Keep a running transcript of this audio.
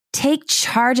Take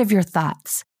charge of your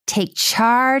thoughts. Take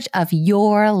charge of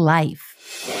your life.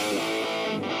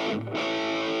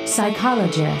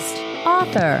 Psychologist,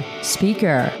 author,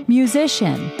 speaker,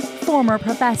 musician, former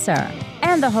professor,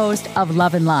 and the host of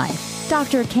Love and Life,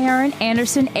 Dr. Karen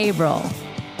Anderson Averill.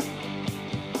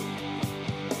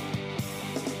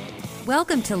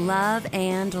 Welcome to Love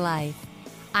and Life.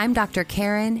 I'm Dr.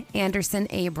 Karen Anderson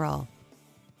Averill.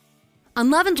 On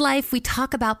Love and Life, we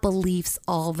talk about beliefs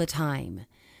all the time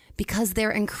because they're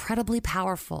incredibly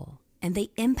powerful and they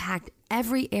impact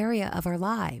every area of our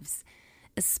lives,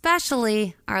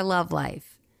 especially our love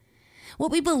life. What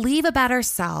we believe about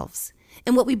ourselves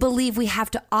and what we believe we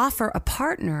have to offer a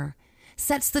partner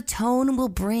sets the tone we'll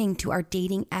bring to our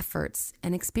dating efforts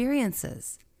and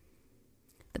experiences.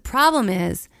 The problem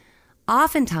is,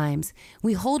 oftentimes,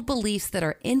 we hold beliefs that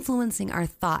are influencing our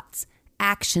thoughts,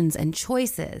 actions, and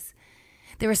choices.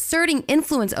 They're asserting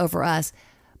influence over us,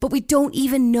 but we don't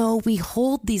even know we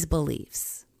hold these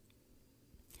beliefs.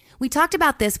 We talked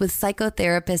about this with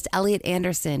psychotherapist Elliot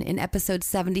Anderson in episode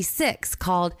 76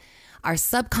 called Are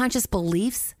Subconscious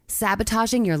Beliefs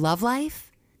Sabotaging Your Love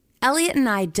Life? Elliot and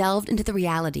I delved into the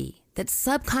reality that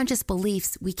subconscious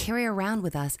beliefs we carry around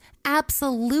with us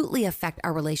absolutely affect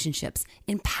our relationships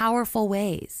in powerful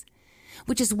ways,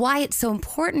 which is why it's so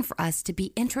important for us to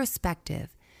be introspective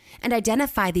and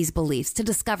identify these beliefs to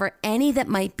discover any that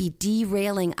might be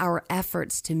derailing our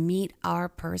efforts to meet our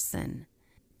person.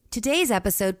 Today's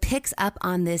episode picks up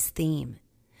on this theme.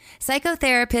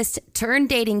 Psychotherapist turned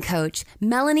dating coach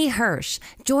Melanie Hirsch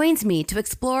joins me to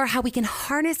explore how we can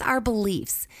harness our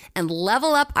beliefs and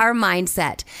level up our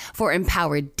mindset for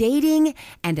empowered dating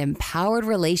and empowered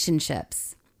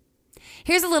relationships.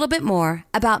 Here's a little bit more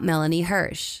about Melanie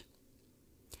Hirsch.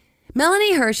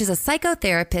 Melanie Hirsch is a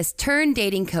psychotherapist turned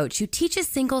dating coach who teaches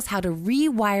singles how to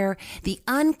rewire the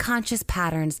unconscious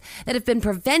patterns that have been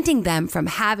preventing them from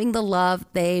having the love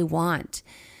they want.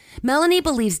 Melanie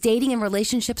believes dating and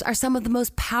relationships are some of the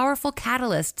most powerful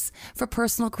catalysts for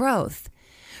personal growth.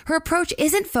 Her approach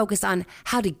isn't focused on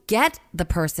how to get the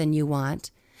person you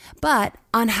want, but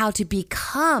on how to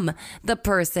become the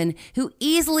person who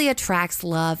easily attracts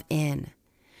love in.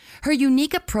 Her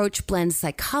unique approach blends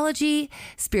psychology,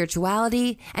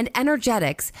 spirituality, and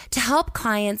energetics to help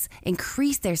clients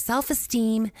increase their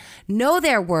self-esteem, know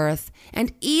their worth,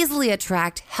 and easily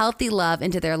attract healthy love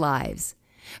into their lives.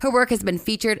 Her work has been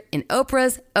featured in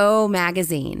Oprah's O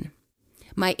Magazine.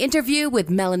 My interview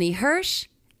with Melanie Hirsch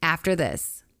after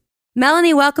this.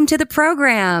 Melanie, welcome to the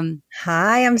program.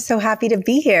 Hi, I'm so happy to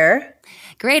be here.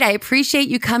 Great. I appreciate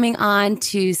you coming on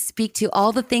to speak to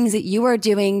all the things that you are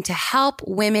doing to help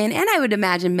women, and I would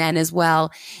imagine men as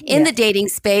well, in the dating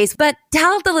space. But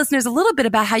tell the listeners a little bit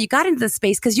about how you got into the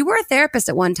space, because you were a therapist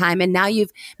at one time, and now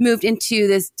you've moved into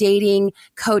this dating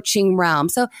coaching realm.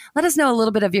 So let us know a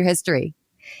little bit of your history.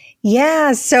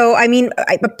 Yeah. So,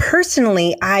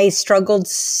 personally, I struggled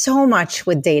so much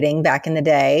with dating back in the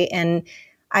day, and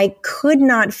I could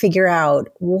not figure out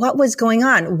what was going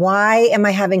on. Why am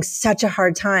I having such a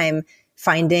hard time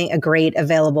finding a great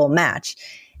available match?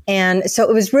 And so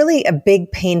it was really a big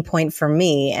pain point for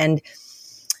me. And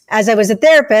as I was a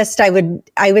therapist, I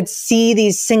would see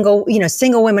these single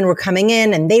women were coming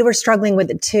in and they were struggling with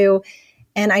it too.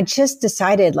 And I just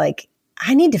decided,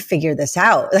 I need to figure this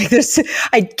out.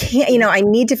 I can't, I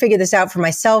need to figure this out for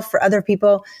myself, for other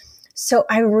people. So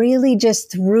I really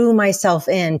just threw myself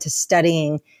into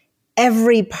studying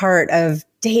every part of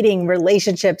dating,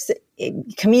 relationships,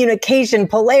 communication,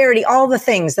 polarity, all the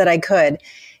things that I could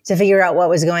to figure out what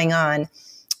was going on.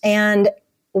 And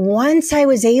once I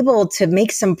was able to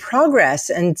make some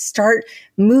progress and start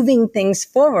moving things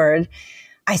forward,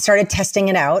 I started testing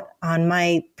it out on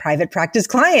my private practice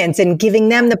clients and giving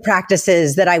them the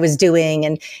practices that I was doing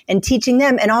and teaching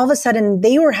them. And all of a sudden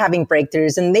they were having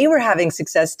breakthroughs and they were having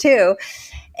success too.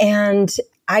 And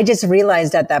I just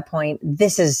realized at that point,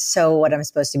 this is so what I'm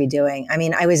supposed to be doing.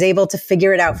 I was able to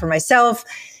figure it out for myself,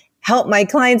 help my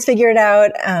clients figure it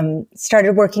out,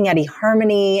 started working at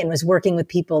eHarmony and was working with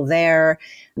people there,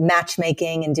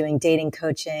 matchmaking and doing dating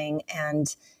coaching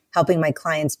and helping my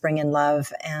clients bring in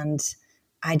love. And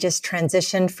I just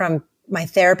transitioned from my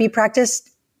therapy practice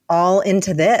all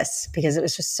into this because it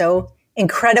was just so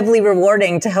incredibly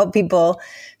rewarding to help people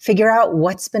figure out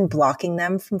what's been blocking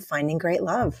them from finding great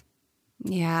love.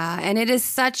 Yeah. And it is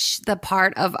such the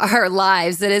part of our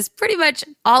lives that is pretty much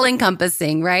all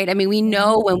encompassing, right? I mean, we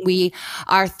know when we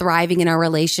are thriving in our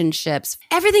relationships,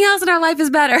 everything else in our life is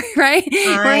better, right?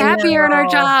 We're I happier in our know.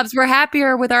 jobs. We're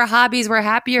happier with our hobbies. We're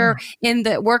happier in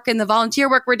the work and the volunteer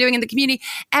work we're doing in the community.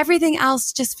 Everything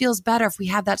else just feels better if we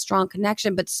have that strong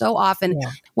connection. But so often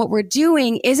what we're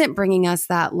doing isn't bringing us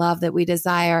that love that we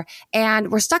desire.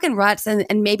 And we're stuck in ruts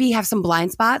and maybe have some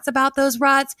blind spots about those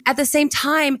ruts. At the same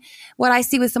time, what I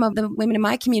see with some of the women in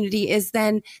my community is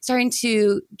then starting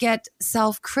to get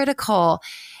self-critical.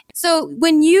 So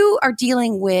when you are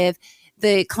dealing with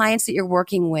the clients that you're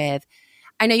working with,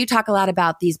 I know you talk a lot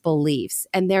about these beliefs,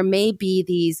 and there may be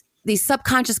these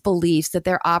subconscious beliefs that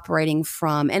they're operating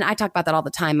from. And I talk about that all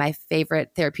the time. My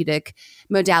favorite therapeutic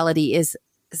modality is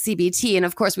CBT. And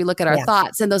of course, we look at our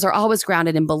thoughts, and those are always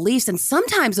grounded in beliefs. And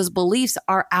sometimes those beliefs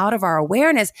are out of our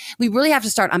awareness. We really have to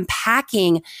start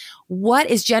unpacking what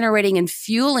is generating and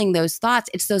fueling those thoughts.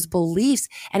 It's those beliefs.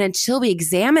 And until we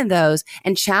examine those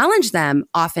and challenge them,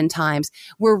 oftentimes,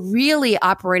 we're really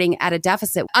operating at a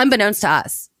deficit, unbeknownst to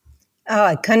us. Oh,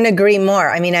 I couldn't agree more.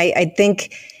 I mean, I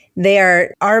think they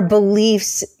are our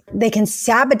beliefs. They can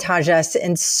sabotage us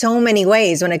in so many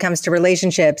ways when it comes to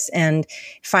relationships and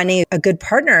finding a good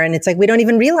partner. And it's like, we don't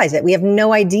even realize it. We have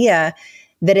no idea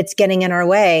that it's getting in our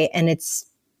way, and it's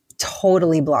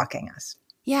totally blocking us.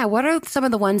 Yeah. What are some of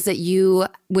the ones that you,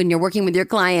 when you're working with your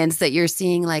clients, that you're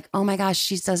seeing like, oh my gosh,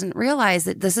 she doesn't realize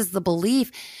that this is the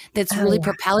belief that's really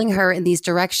propelling her in these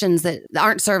directions that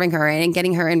aren't serving her and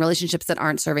getting her in relationships that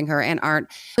aren't serving her and aren't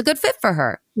a good fit for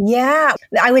her? Yeah.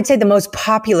 I would say the most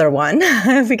popular one,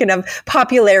 if we can have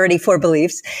popularity for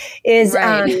beliefs, is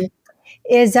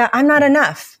I'm not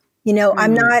enough. You know,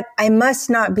 I must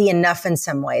not be enough in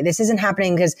some way. This isn't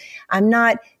happening because I'm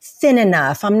not thin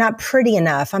enough. I'm not pretty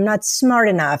enough. I'm not smart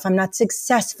enough. I'm not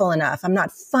successful enough. I'm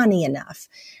not funny enough.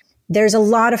 There's a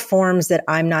lot of forms that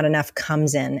I'm not enough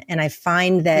comes in. And I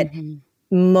find that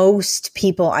most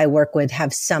people I work with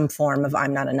have some form of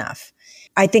I'm not enough.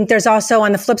 I think there's also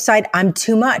on the flip side, I'm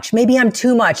too much. Maybe I'm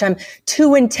too much. I'm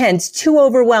too intense, too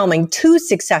overwhelming, too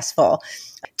successful,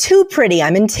 too pretty.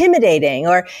 I'm intimidating.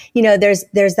 Or, you know, there's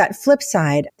that flip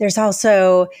side. There's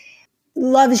also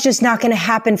love is just not going to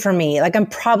happen for me. Like I'm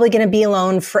probably going to be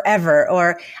alone forever,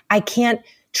 or I can't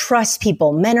trust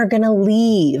people. Men are going to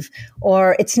leave,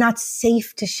 or it's not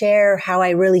safe to share how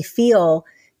I really feel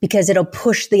because it'll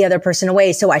push the other person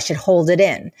away. So I should hold it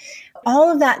in.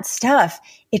 All of that stuff,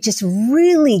 it just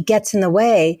really gets in the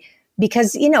way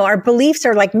because, you know, our beliefs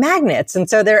are like magnets. And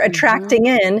so they're attracting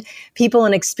in people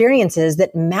and experiences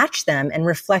that match them and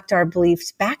reflect our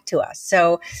beliefs back to us.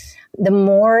 So the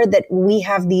more that we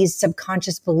have these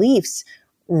subconscious beliefs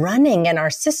running in our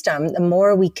system, the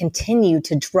more we continue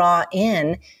to draw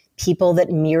in people that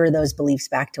mirror those beliefs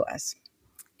back to us.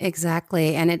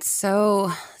 Exactly. And it's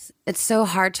so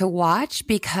hard to watch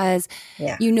because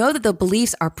you know that the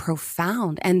beliefs are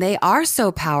profound and they are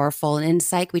so powerful. And in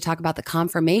psych, we talk about the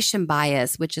confirmation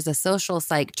bias, which is a social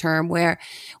psych term where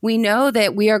we know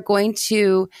that we are going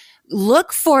to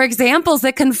look for examples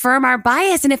that confirm our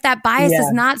bias. And if that bias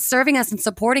is not serving us and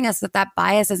supporting us, if that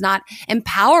bias is not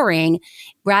empowering,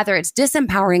 rather it's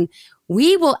disempowering,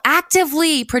 we will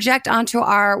actively project onto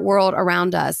our world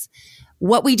around us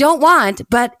what we don't want,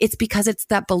 but it's because it's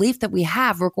that belief that we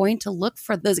have. We're going to look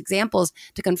for those examples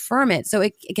to confirm it. So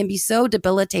it can be so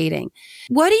debilitating.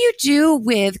 What do you do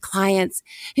with clients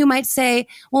who might say,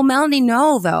 well, Melanie,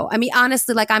 no, though. I mean,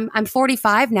 honestly, like I'm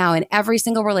 45 now, and every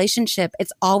single relationship,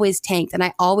 it's always tanked and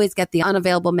I always get the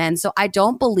unavailable men. So I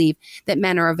don't believe that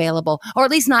men are available, or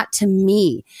at least not to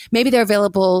me. Maybe they're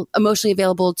emotionally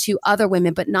available to other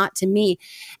women, but not to me.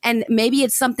 And maybe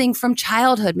it's something from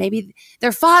childhood. Maybe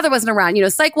their father wasn't around. You know,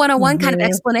 Psych 101 kind of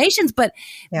explanations, but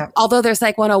although they're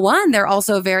Psych 101, they're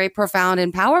also very profound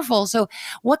and powerful. So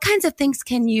what kinds of things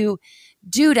can you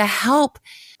do to help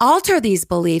alter these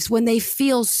beliefs when they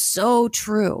feel so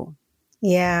true?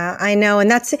 Yeah, I know. And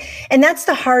that's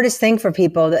the hardest thing for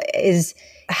people is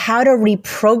how to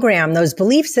reprogram those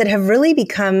beliefs that have really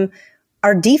become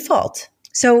our default.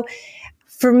 So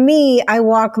for me, I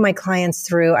walk my clients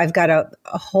through, I've got a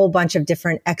whole bunch of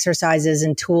different exercises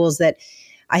and tools that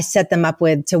I set them up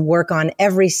with to work on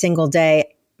every single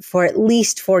day for at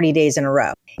least 40 days in a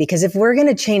row. Because if we're going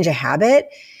to change a habit,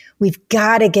 we've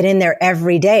got to get in there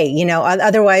every day. You know,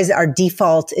 otherwise our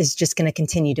default is just going to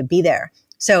continue to be there.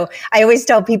 So I always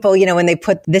tell people, you know, when they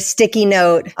put the sticky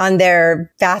note on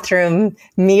their bathroom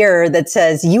mirror that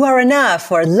says, you are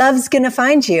enough, or love's going to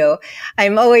find you,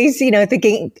 I'm always, you know,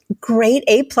 thinking, great,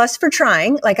 A+ for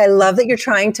trying. Like, I love that you're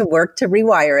trying to work to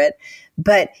rewire it,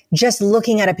 but just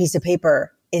looking at a piece of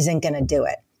paper isn't going to do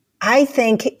it. I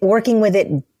think working with it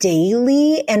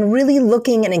daily and really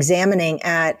looking and examining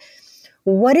at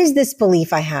what is this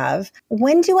belief I have?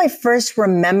 When do I first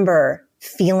remember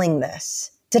feeling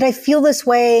this? Did I feel this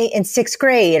way in sixth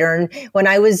grade or when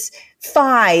I was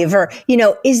 5? Or,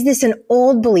 is this an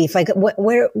old belief? Like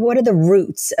what are the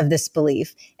roots of this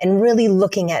belief? And really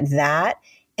looking at that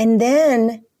and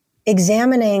then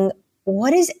examining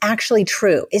what is actually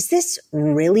true. Is this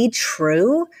really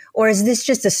true? Or is this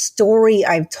just a story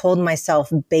I've told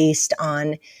myself based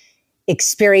on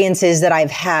experiences that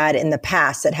I've had in the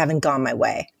past that haven't gone my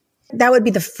way? That would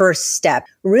be the first step,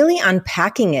 really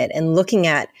unpacking it and looking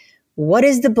at what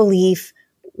is the belief?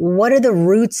 What are the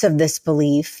roots of this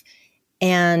belief?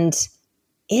 And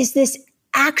is this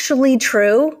actually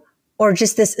true or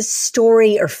just this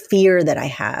story or fear that I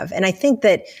have? And I think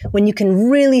that when you can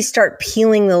really start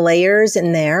peeling the layers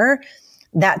in there,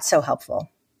 that's so helpful.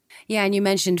 Yeah. And you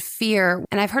mentioned fear.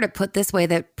 And I've heard it put this way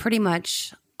that pretty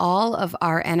much all of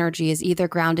our energy is either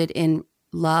grounded in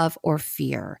love or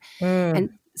fear.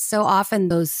 And so often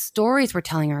those stories we're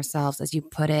telling ourselves, as you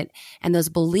put it, and those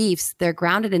beliefs, they're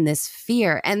grounded in this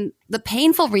fear. And the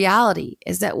painful reality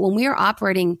is that when we are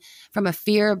operating from a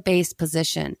fear-based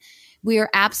position, we are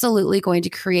absolutely going to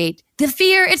create the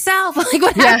fear itself. We're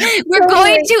going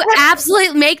to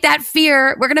absolutely make that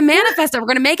fear. We're going to manifest it. We're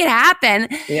going to make it happen.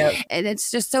 Yep. And it's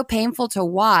just so painful to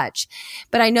watch.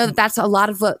 But I know that that's a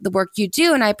lot of the work you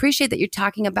do. And I appreciate that you're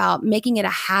talking about making it a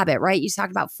habit, right? You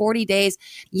talked about 40 days.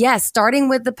 Yes, starting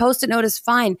with the Post-it note is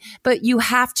fine, but you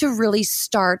have to really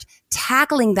start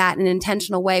tackling that in an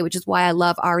intentional way, which is why I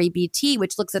love REBT,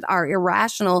 which looks at our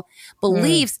irrational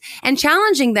beliefs and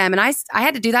challenging them. And I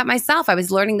had to do that myself. I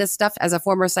was learning this stuff as a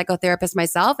former psychotherapist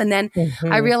myself. And then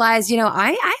I realized,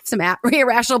 I have some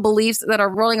irrational beliefs that are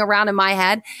rolling around in my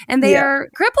head and they are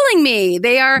crippling me.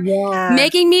 They are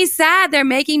making me sad. They're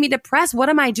making me depressed. What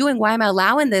am I doing? Why am I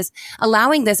allowing this?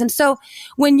 And so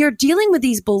when you're dealing with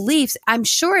these beliefs, I'm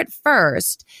sure at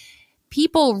first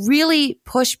people really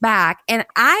push back. And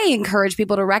I encourage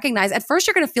people to recognize at first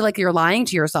you're going to feel like you're lying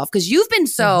to yourself because you've been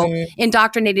so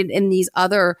indoctrinated in these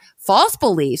other false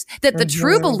beliefs that the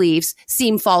true beliefs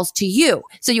seem false to you.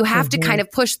 So you have to kind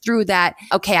of push through that.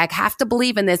 Okay, I have to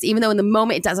believe in this, even though in the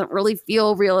moment it doesn't really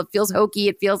feel real. It feels hokey.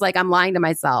 It feels like I'm lying to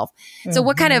myself. So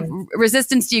what kind of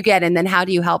resistance do you get? And then how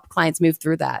do you help clients move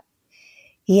through that?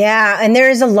 Yeah. And there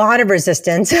is a lot of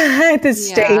resistance at this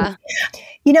stage.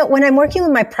 When I'm working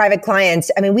with my private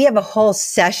clients, we have a whole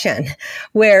session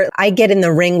where I get in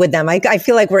the ring with them. I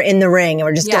feel like we're in the ring and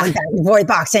we're just going back and forth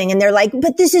boxing and they're like,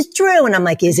 but this is true. And I'm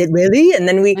like, is it really? And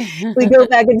then we go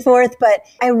back and forth. But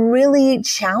I really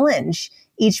challenge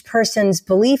each person's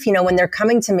belief, when they're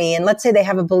coming to me and let's say they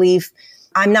have a belief,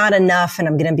 I'm not enough and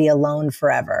I'm going to be alone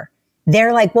forever.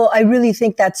 They're like, well, I really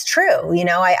think that's true.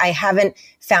 I haven't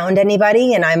found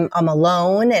anybody and I'm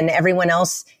alone and everyone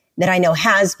else that I know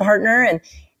has partner.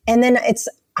 And then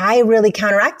I really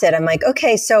counteract it. I'm like,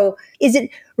 okay, so is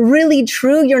it really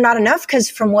true you're not enough? Because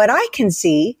from what I can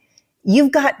see,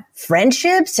 you've got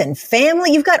friendships and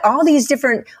family. You've got all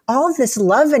of this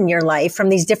love in your life from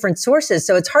these different sources.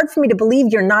 So it's hard for me to believe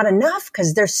you're not enough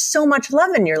because there's so much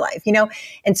love in your life,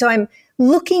 And so I'm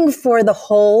looking for the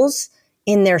holes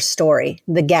in their story,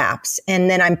 the gaps. And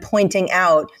then I'm pointing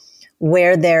out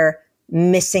where they're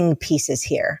missing pieces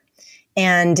here.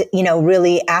 And,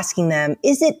 really asking them,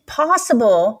 is it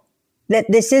possible that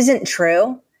this isn't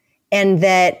true and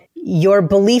that your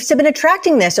beliefs have been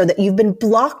attracting this or that you've been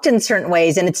blocked in certain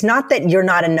ways? And it's not that you're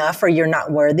not enough or you're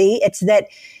not worthy. It's that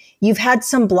you've had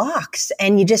some blocks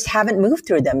and you just haven't moved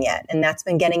through them yet. And that's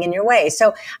been getting in your way.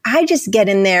 So I just get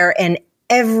in there and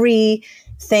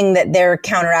everything that they're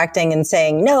counteracting and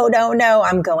saying, no,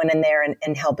 I'm going in there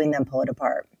and helping them pull it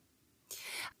apart.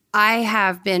 I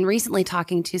have been recently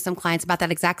talking to some clients about that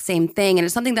exact same thing. And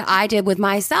it's something that I did with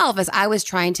myself as I was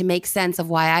trying to make sense of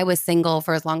why I was single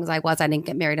for as long as I was. I didn't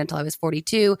get married until I was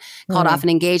 42, called off an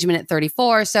engagement at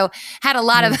 34. So had a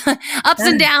lot of ups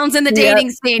and downs in the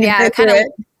dating scene. Yeah, kind of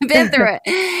been through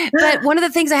it. But one of the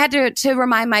things I had to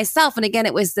remind myself, and again,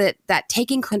 it was that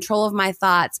taking control of my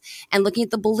thoughts and looking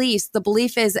at the beliefs. The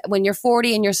belief is when you're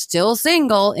 40 and you're still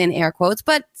single, in air quotes,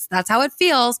 but that's how it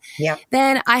feels. Yeah.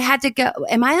 Then I had to go,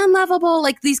 am I unlovable?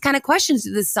 Like these kind of questions,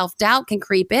 this self-doubt can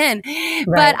creep in. Right.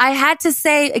 But I had to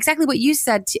say exactly what you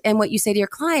said and what you say to your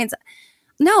clients.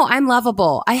 No, I'm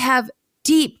lovable. I have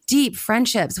deep, deep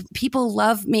friendships. People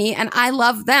love me and I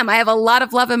love them. I have a lot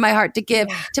of love in my heart to give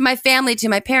to my family, to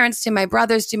my parents, to my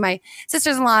brothers, to my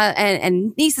sisters-in-law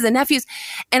and nieces and nephews.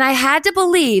 And I had to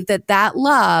believe that that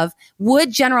love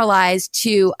would generalize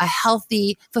to a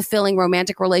healthy, fulfilling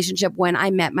romantic relationship when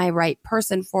I met my right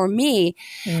person for me.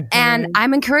 And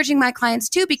I'm encouraging my clients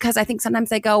too, because I think sometimes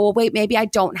they go, well, wait, maybe I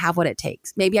don't have what it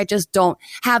takes. Maybe I just don't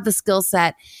have the skill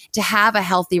set to have a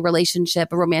healthy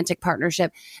relationship, a romantic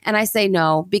partnership. And I say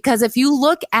no, because if you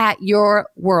look at your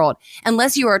world,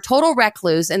 unless you are a total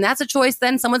recluse, and that's a choice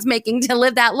then someone's making to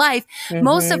live that life,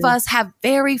 most of us have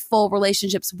very full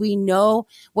relationships. We know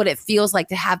what it feels like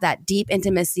to have that deep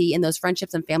intimacy in those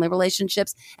friendships and family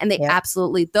relationships. And they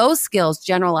absolutely, those skills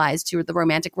generalize to the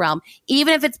romantic realm,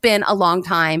 even if it's been a long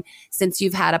time since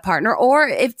you've had a partner, or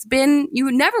if it's been,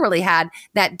 you never really had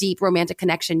that deep romantic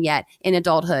connection yet in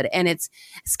adulthood. And it's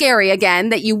scary again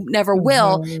that you never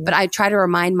will, but I try to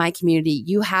remind my community,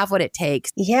 you have what it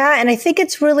takes. Yeah. And I think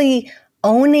it's really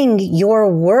owning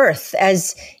your worth,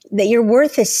 as that your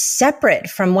worth is separate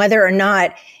from whether or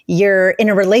not you're in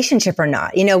a relationship or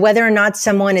not. You know, whether or not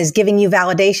someone is giving you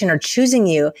validation or choosing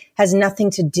you has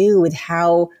nothing to do with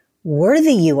how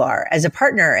worthy you are as a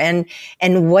partner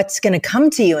and what's going to come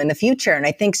to you in the future. And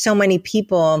I think so many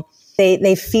people,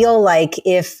 they feel like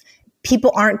if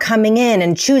people aren't coming in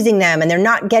and choosing them and they're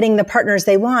not getting the partners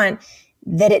they want,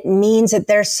 that it means that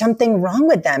there's something wrong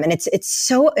with them. And it's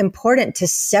so important to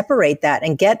separate that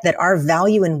and get that our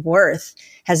value and worth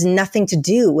has nothing to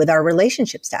do with our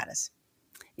relationship status.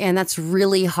 And that's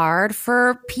really hard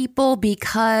for people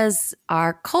because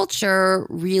our culture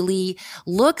really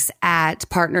looks at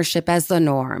partnership as the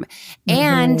norm.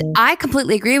 And I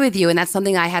completely agree with you. And that's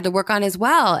something I had to work on as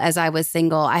well as I was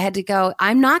single. I had to go,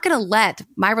 I'm not going to let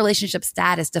my relationship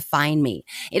status define me.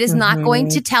 It is not going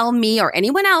to tell me or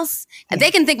anyone else. And they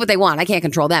can think what they want. I can't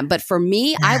control them. But for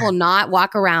me, I will not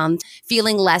walk around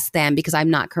feeling less than because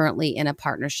I'm not currently in a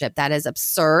partnership. That is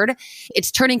absurd. It's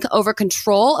turning over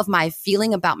control of my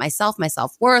feeling about myself, my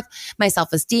self-worth, my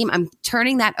self-esteem. I'm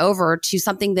turning that over to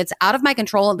something that's out of my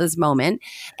control at this moment.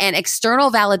 And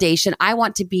external validation, I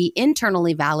want to be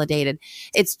internally validated.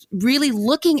 It's really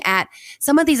looking at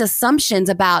some of these assumptions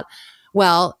about,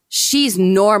 well, she's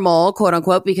normal, quote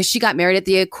unquote, because she got married at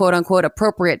the quote unquote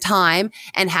appropriate time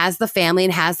and has the family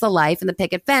and has the life and the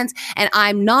picket fence. And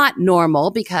I'm not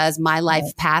normal because my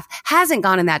life path hasn't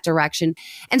gone in that direction.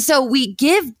 And so we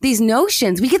give these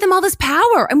notions, we give them all this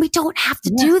power and we don't have to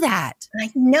do that. I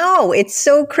know, it's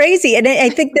so crazy. And I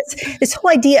think this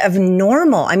whole idea of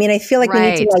normal, I mean, I feel like we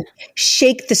need to like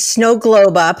shake the snow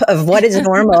globe up of what is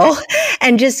normal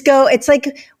and just go, it's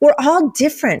like, we're all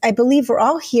different. I believe we're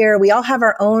all here. We all have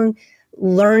our own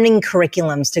learning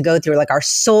curriculums to go through. Like our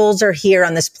souls are here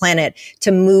on this planet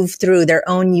to move through their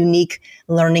own unique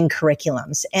learning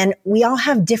curriculums. And we all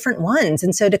have different ones.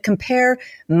 And so to compare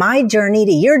my journey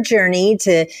to your journey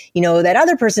to, you know, that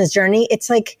other person's journey,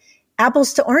 it's like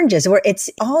apples to oranges where it's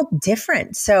all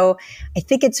different. So I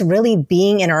think it's really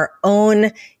being in our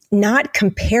own, not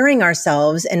comparing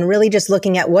ourselves and really just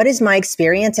looking at what is my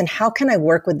experience and how can I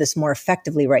work with this more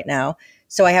effectively right now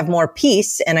so I have more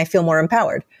peace and I feel more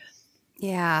empowered.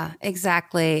 Yeah,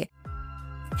 exactly.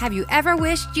 Have you ever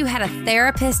wished you had a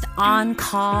therapist on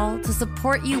call to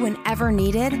support you whenever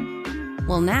needed?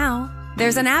 Well, now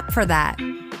there's an app for that.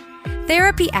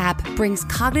 Therapy app brings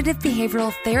cognitive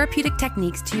behavioral therapeutic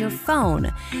techniques to your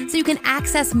phone so you can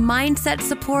access mindset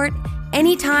support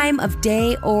any time of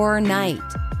day or night.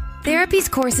 Therapy's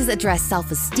courses address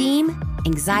self-esteem,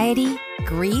 anxiety,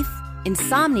 grief,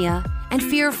 insomnia, and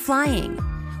fear of flying,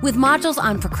 with modules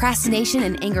on procrastination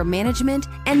and anger management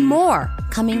and more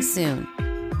coming soon.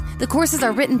 The courses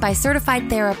are written by certified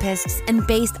therapists and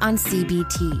based on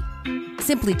CBT.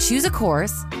 Simply choose a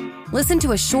course, listen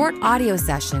to a short audio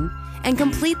session, and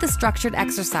complete the structured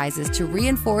exercises to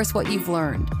reinforce what you've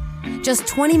learned. Just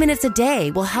 20 minutes a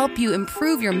day will help you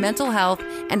improve your mental health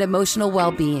and emotional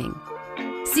well-being.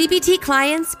 CBT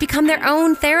clients become their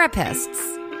own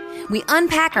therapists. We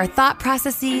unpack our thought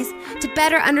processes to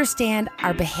better understand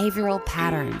our behavioral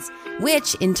patterns,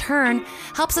 which in turn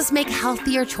helps us make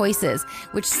healthier choices,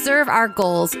 which serve our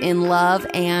goals in love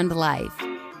and life.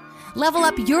 Level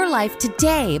up your life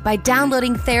today by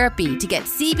downloading Therapy to get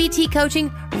CBT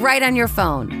coaching right on your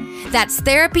phone. That's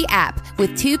Therapy app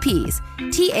with 2 P's,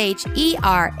 THERAPPY.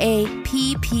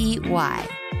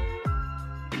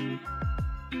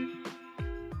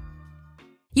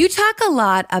 You talk a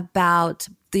lot about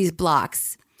these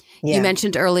blocks. Yeah. You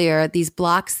mentioned earlier these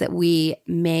blocks that we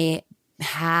may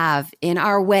have in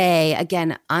our way,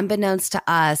 again, unbeknownst to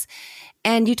us.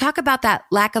 And you talk about that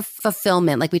lack of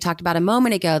fulfillment, like we talked about a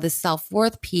moment ago, the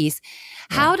self-worth piece.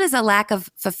 How does a lack of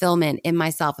fulfillment in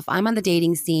myself, if I'm on the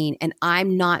dating scene and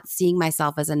I'm not seeing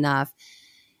myself as enough,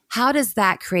 how does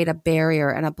that create a barrier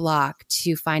and a block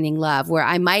to finding love where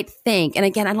I might think, and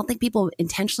again, I don't think people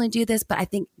intentionally do this, but I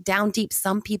think down deep,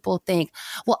 some people think,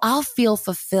 well, I'll feel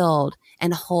fulfilled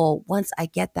and whole once I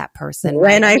get that person.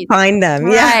 When I find them.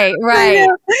 Right, right.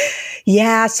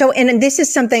 Yeah. So, and this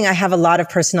is something I have a lot of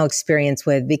personal experience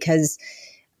with, because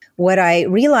what I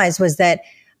realized was that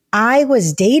I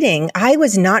was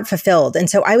not fulfilled. And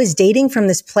so I was dating from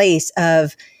this place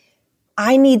of,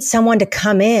 I need someone to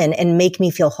come in and make me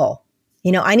feel whole.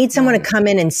 I need someone to come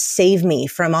in and save me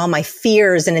from all my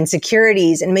fears and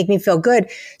insecurities and make me feel good.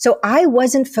 So I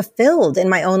wasn't fulfilled in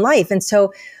my own life. And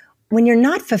so when you're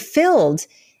not fulfilled,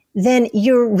 then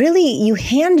you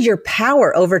hand your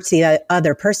power over to the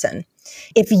other person.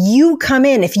 If you come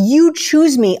in, if you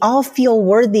choose me, I'll feel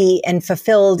worthy and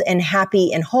fulfilled and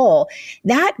happy and whole.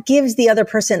 That gives the other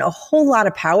person a whole lot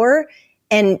of power,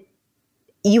 and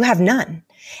you have none.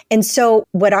 And so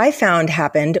what I found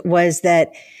happened was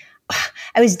that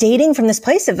I was dating from this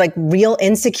place of like real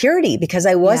insecurity because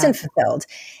I wasn't fulfilled.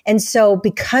 And so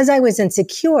because I was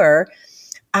insecure,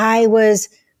 I was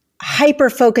hyper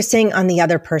focusing on the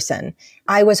other person.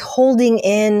 I was holding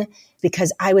in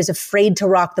because I was afraid to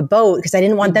rock the boat because I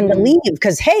didn't want them to leave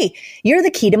because, hey, you're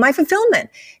the key to my fulfillment.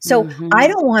 So I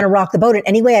don't want to rock the boat in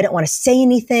any way. I don't want to say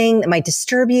anything that might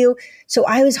disturb you. So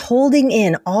I was holding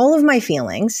in all of my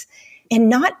feelings and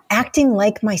not acting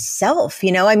like myself.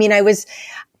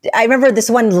 I remember this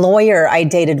one lawyer I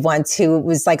dated once who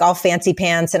was like all fancy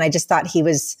pants, and I just thought he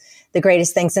was the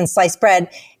greatest thing since sliced bread.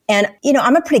 And,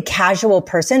 I'm a pretty casual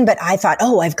person, but I thought,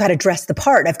 I've got to dress the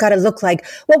part. I've got to look like,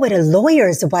 what would a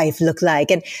lawyer's wife look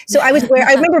like? And so I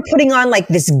remember putting on like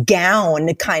this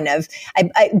gown kind of,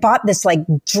 I bought this like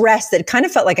dress that kind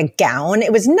of felt like a gown.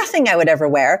 It was nothing I would ever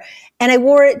wear. And I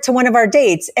wore it to one of our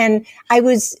dates, and I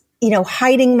was,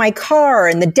 hiding my car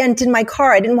and the dent in my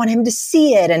car. I didn't want him to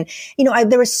see it. And,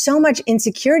 there was so much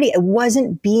insecurity. I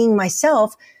wasn't being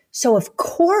myself. So of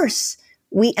course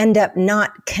we end up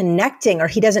not connecting, or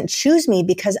he doesn't choose me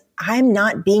because I'm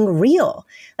not being real.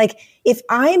 Like if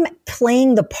I'm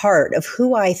playing the part of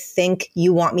who I think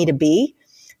you want me to be,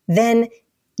 then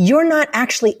you're not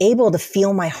actually able to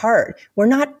feel my heart. We're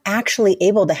not actually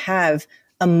able to have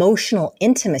emotional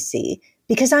intimacy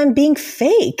because I'm being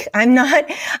fake. I'm not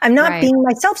being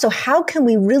myself. So how can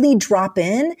we really drop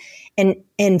in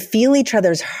and feel each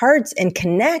other's hearts and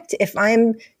connect if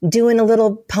I'm doing a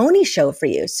little pony show for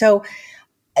you? So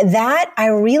that I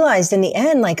realized in the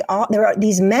end, there are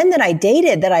these men that I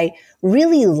dated that I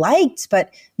really liked,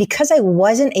 but because I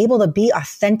wasn't able to be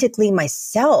authentically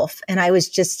myself and I was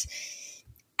just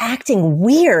acting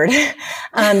weird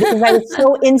because I was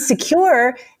so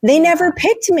insecure, they never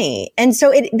picked me. And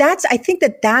so I think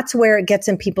that's where it gets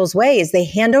in people's way is they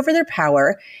hand over their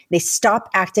power. They stop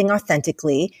acting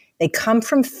authentically. They come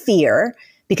from fear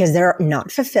because they're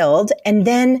not fulfilled, and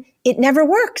then it never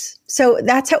works. So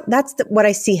that's what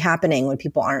I see happening when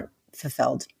people aren't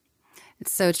fulfilled.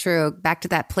 It's so true. Back to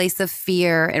that place of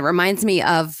fear. It reminds me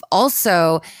of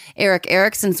also Erik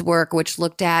Erikson's work, which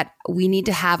looked at we need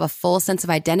to have a full sense of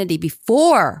identity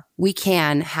before we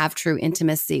can have true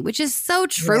intimacy, which is so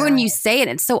true. Yeah. And you say it,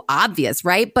 it's so obvious,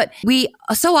 right? But we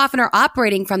so often are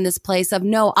operating from this place of,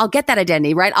 no, I'll get that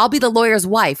identity, right? I'll be the lawyer's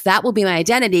wife. That will be my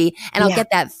identity. And I'll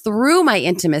get that through my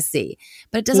intimacy.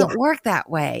 But it doesn't work that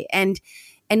way. And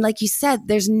like you said,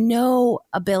 there's no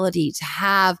ability to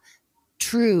have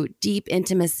true, deep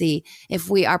intimacy if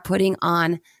we are putting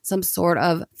on some sort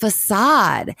of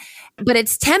facade. But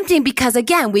it's tempting because,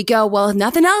 again, we go, well,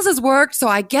 nothing else has worked, so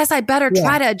I guess I better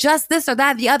try to adjust this or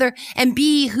that, the other, and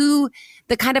be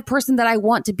the kind of person that I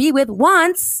want to be with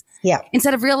once. Yeah.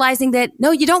 Instead of realizing that,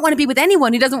 no, you don't want to be with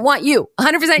anyone who doesn't want you.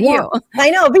 100% you. I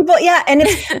know. People, and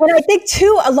I think,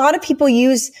 too, a lot of people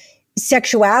use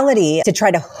sexuality to try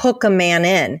to hook a man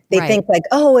in. They think like,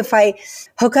 if I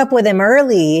hook up with him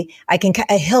early,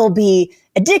 he'll be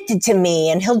addicted to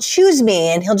me and he'll choose me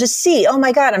and he'll just see, oh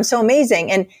my God, I'm so amazing.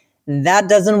 And that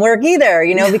doesn't work either,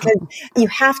 because you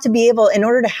have to be able, in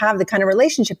order to have the kind of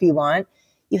relationship you want,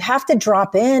 you have to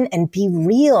drop in and be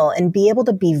real and be able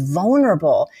to be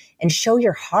vulnerable and show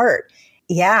your heart.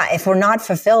 Yeah. If we're not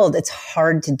fulfilled, it's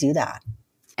hard to do that.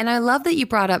 And I love that you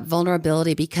brought up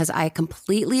vulnerability because I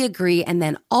completely agree. And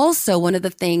then also one of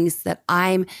the things that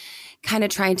I'm kind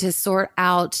of trying to sort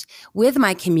out with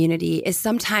my community is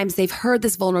sometimes they've heard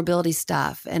this vulnerability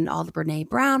stuff and all the Brene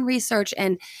Brown research,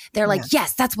 and they're like,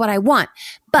 yes, that's what I want.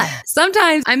 But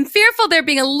sometimes I'm fearful they're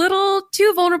being a little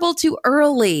too vulnerable too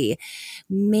early,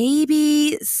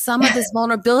 maybe some of this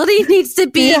vulnerability needs to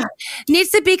be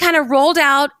kind of rolled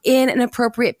out in an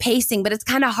appropriate pacing, but it's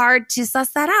kind of hard to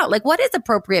suss that out. Like, what is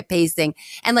appropriate pacing?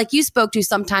 And like you spoke to,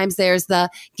 sometimes there's the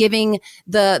giving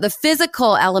the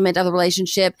physical element of the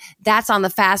relationship that's on the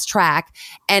fast track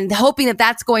and hoping that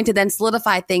that's going to then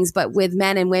solidify things. But with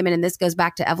men and women, and this goes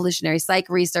back to evolutionary psych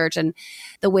research and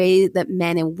the way that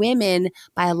men and women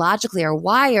biologically are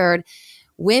wired,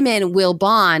 women will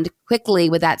bond quickly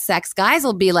with that sex. Guys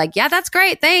will be like, yeah, that's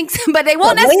great, thanks. But they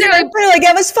won't necessarily like,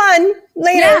 it was fun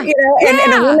later, you know,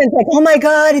 and a woman's like, oh my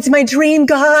God, it's my dream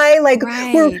guy. Like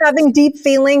we're having deep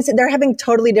feelings. They're having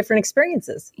totally different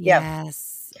experiences.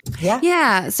 Yes.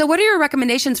 Yeah. So what are your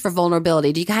recommendations for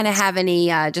vulnerability? Do you kind of have any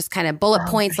just kind of bullet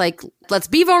points like, let's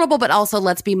be vulnerable, but also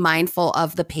let's be mindful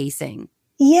of the pacing?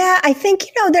 Yeah, I think,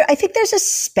 I think there's a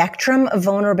spectrum of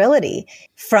vulnerability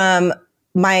from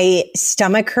my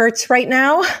stomach hurts right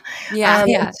now.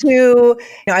 To,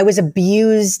 I was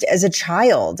abused as a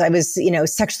child. I was,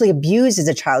 sexually abused as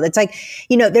a child. It's like,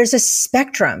 there's a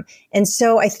spectrum. And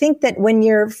so I think that when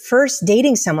you're first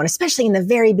dating someone, especially in the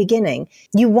very beginning,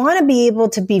 you want to be able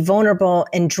to be vulnerable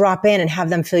and drop in and have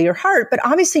them feel your heart. But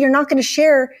obviously you're not going to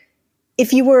share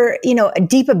if you were, a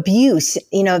deep abuse,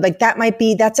 like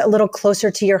that's a little closer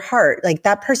to your heart. Like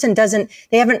that person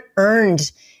they haven't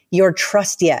earned your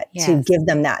trust yet to give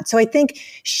them that. So I think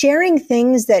sharing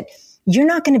things that you're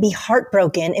not going to be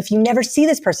heartbroken if you never see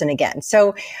this person again.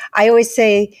 So I always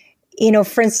say,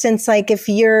 for instance, like if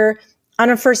you're on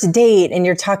a first date and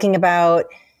you're talking about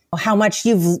how much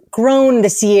you've grown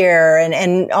this year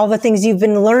and all the things you've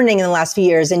been learning in the last few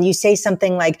years, and you say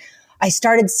something like, I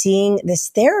started seeing this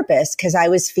therapist because I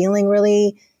was feeling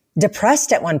really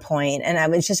depressed at one point and I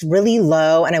was just really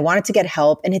low and I wanted to get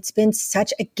help. And it's been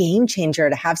such a game changer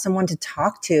to have someone to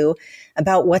talk to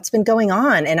about what's been going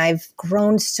on. And I've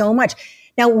grown so much.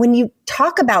 Now, when you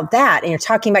talk about that and you're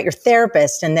talking about your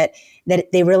therapist and that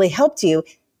they really helped you,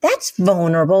 that's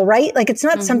vulnerable, right? Like it's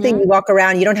not something you walk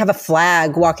around, you don't have a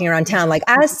flag walking around town like,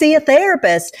 I see a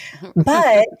therapist.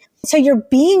 But so you're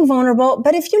being vulnerable.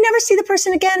 But if you never see the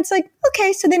person again, it's like,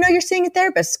 okay, so they know you're seeing a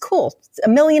therapist. Cool. A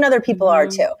million other people are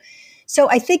too. So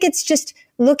I think it's just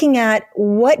looking at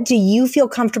what do you feel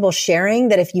comfortable sharing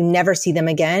that if you never see them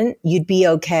again, you'd be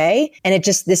okay. And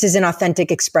this is an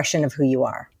authentic expression of who you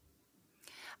are.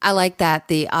 I like that.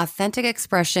 The authentic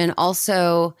expression.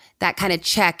 Also, that kind of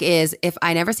check is if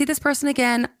I never see this person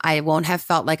again, I won't have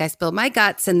felt like I spilled my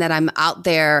guts and that I'm out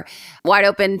there wide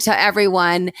open to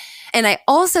everyone. And I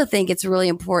also think it's really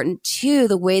important too,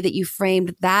 the way that you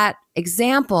framed that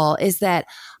example is that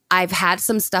I've had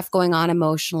some stuff going on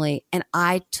emotionally and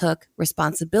I took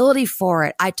responsibility for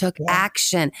it. I took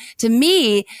action. To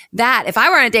me, that if I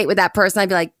were on a date with that person, I'd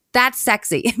be like, that's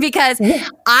sexy because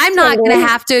I'm not going to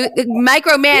have to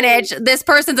micromanage this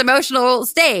person's emotional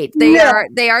state.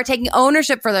 They are taking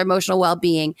ownership for their emotional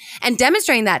well-being and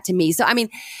demonstrating that to me. So, I mean,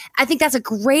 I think that's a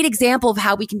great example of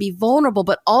how we can be vulnerable,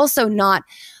 but also not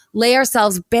lay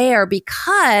ourselves bare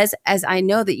because, as I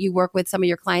know that you work with some of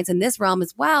your clients in this realm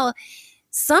as well,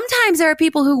 sometimes there are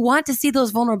people who want to see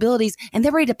those vulnerabilities and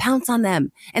they're ready to pounce on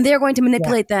them and they're going to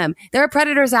manipulate them. There are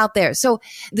predators out there. So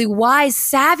the wise,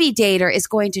 savvy dater is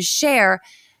going to share,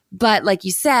 but like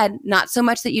you said, not so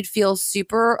much that you'd feel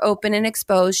super open and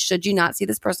exposed should you not see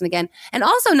this person again. And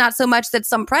also not so much that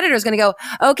some predator is going to go,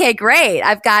 okay, great.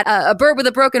 I've got a bird with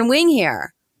a broken wing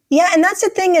here. Yeah. And that's the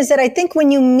thing is that I think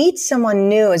when you meet someone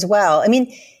new as well, I mean,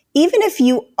 even if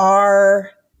you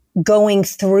are going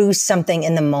through something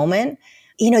in the moment,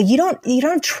 you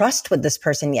don't trust with this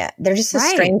person yet. They're just a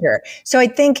stranger. So I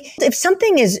think if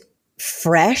something is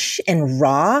fresh and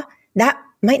raw, that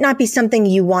might not be something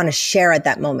you want to share at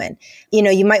that moment.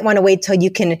 You might want to wait till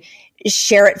you can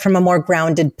share it from a more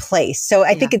grounded place. So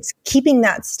I think it's keeping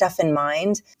that stuff in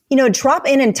mind. Drop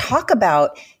in and talk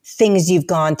about things you've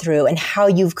gone through and how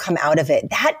you've come out of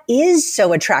it. That is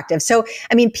so attractive. So,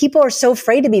 I mean, people are so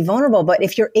afraid to be vulnerable, but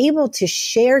if you're able to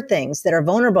share things that are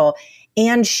vulnerable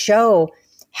and show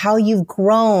how you've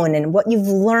grown and what you've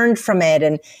learned from it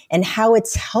and how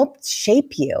it's helped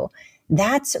shape you,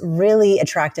 that's really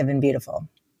attractive and beautiful.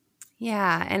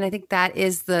 Yeah. And I think that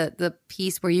is the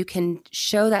piece where you can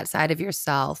show that side of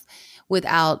yourself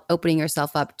without opening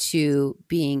yourself up to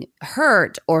being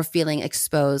hurt or feeling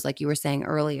exposed, like you were saying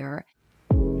earlier.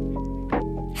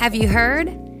 Have you heard?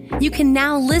 You can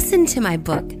now listen to my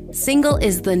book, Single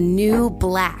is the New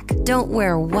Black. Don't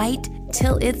wear white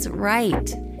till it's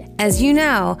right. As you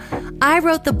know, I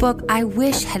wrote the book I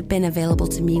wish had been available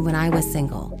to me when I was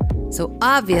single. So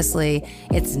obviously,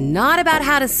 it's not about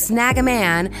how to snag a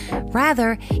man.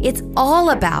 Rather, it's all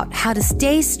about how to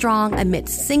stay strong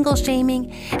amidst single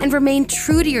shaming and remain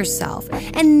true to yourself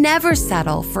and never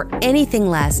settle for anything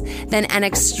less than an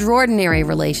extraordinary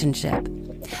relationship.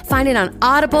 Find it on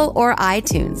Audible or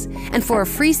iTunes. And for a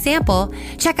free sample,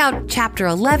 check out Chapter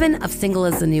 11 of Single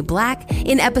is the New Black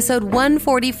in episode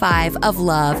 145 of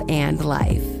Love and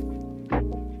Life.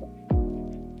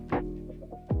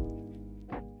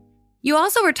 You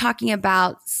also were talking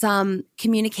about some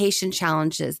communication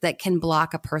challenges that can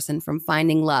block a person from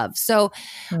finding love. So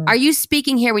are you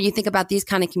speaking here when you think about these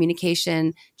kind of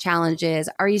communication challenges?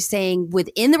 Are you saying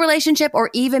within the relationship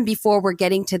or even before we're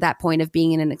getting to that point of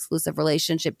being in an exclusive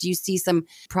relationship? Do you see some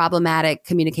problematic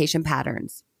communication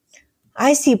patterns?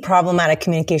 I see problematic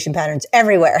communication patterns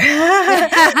everywhere.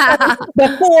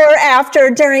 Before,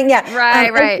 after, during. Yeah.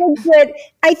 Right.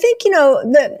 I think,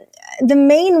 the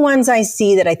main ones I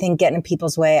see that I think get in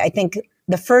people's way, I think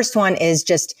the first one is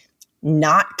just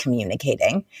not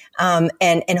communicating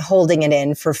and holding it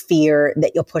in for fear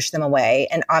that you'll push them away.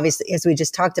 And obviously, as we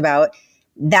just talked about,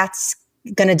 that's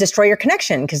going to destroy your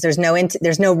connection because there's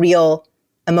no real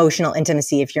emotional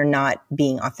intimacy if you're not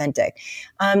being authentic.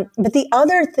 But the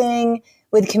other thing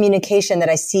with communication that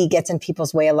I see gets in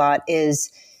people's way a lot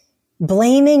is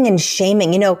blaming and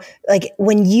shaming. Like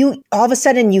when you all of a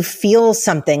sudden you feel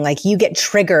something, like you get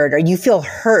triggered or you feel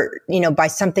hurt, by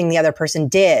something the other person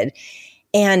did,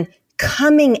 and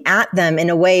coming at them in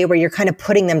a way where you're kind of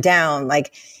putting them down.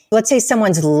 Like, let's say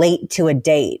someone's late to a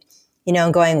date,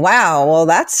 and going, wow, well,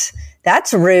 that's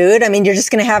rude. I mean, you're just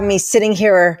going to have me sitting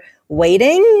here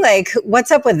waiting? Like,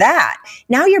 what's up with that?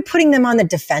 Now you're putting them on the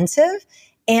defensive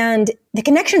and the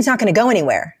connection's not going to go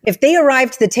anywhere. If they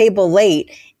arrive to the table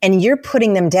late and you're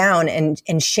putting them down and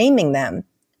shaming them,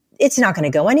 it's not going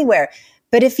to go anywhere.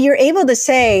 But if you're able to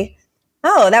say,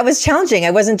 oh, that was challenging.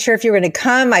 I wasn't sure if you were going to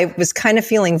come. I was kind of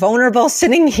feeling vulnerable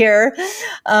sitting here.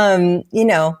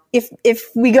 If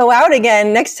we go out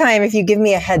again next time, if you give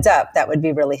me a heads up, that would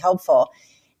be really helpful.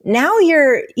 Now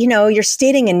you're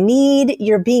stating a need,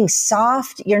 you're being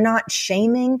soft, you're not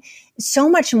shaming. So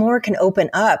much more can open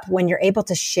up when you're able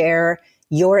to share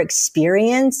your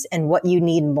experience and what you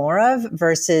need more of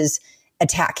versus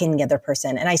attacking the other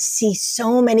person. And I see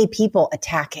so many people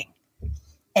attacking,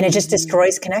 and it just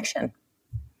destroys connection.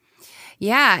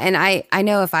 Yeah. And I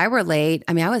know if I were late,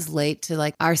 I was late to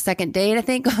like our second date, I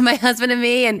think, with my husband and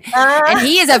me. And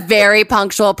he is a very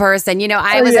punctual person.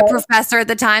 I was a professor at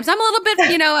the time. So I'm a little bit,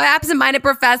 absent-minded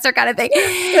professor kind of thing.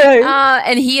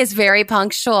 And he is very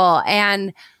punctual.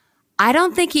 And I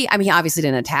don't think he obviously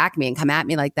didn't attack me and come at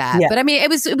me like that. Yeah. But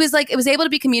it was able to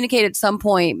be communicated at some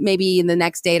point, maybe in the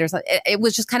next date or something. It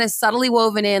was just kind of subtly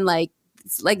woven in, like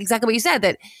exactly what you said,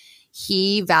 that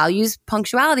he values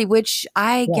punctuality, which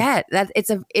I get. That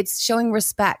it's showing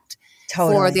respect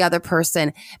for the other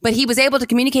person. But he was able to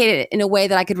communicate it in a way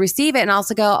that I could receive it and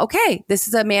also go, okay, this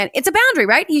is a man. It's a boundary,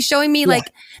 right? He's showing me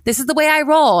like, this is the way I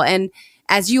roll. And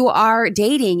as you are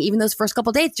dating, even those first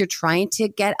couple dates, you're trying to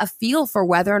get a feel for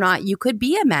whether or not you could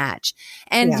be a match.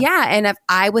 And and if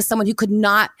I was someone who could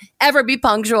not ever be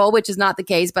punctual, which is not the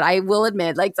case, but I will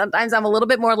admit, like sometimes I'm a little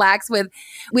bit more lax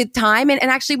with time. And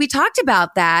actually we talked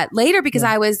about that later because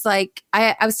I was like,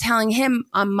 I was telling him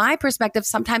on my perspective,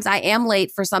 sometimes I am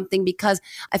late for something because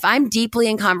if I'm deeply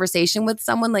in conversation with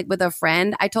someone, like with a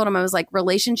friend, I told him, I was like,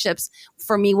 relationships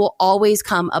for me will always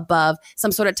come above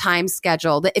some sort of time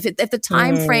schedule. If the time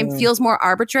frame feels more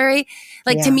arbitrary,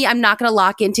 to me, I'm not going to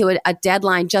lock into a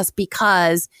deadline just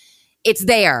because it's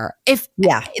there.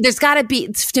 There's got to be,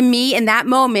 to me in that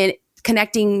moment,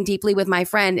 connecting deeply with my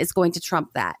friend is going to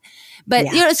trump that. But,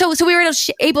 so we were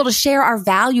able to share our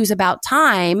values about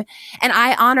time. And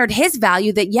I honored his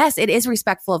value that, yes, it is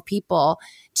respectful of people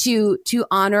to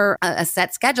honor a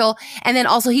set schedule. And then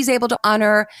also he's able to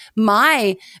honor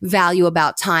my value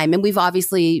about time. And we've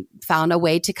obviously found a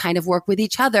way to kind of work with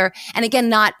each other. And again,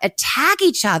 not attack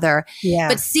each other,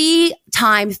 but see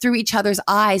time through each other's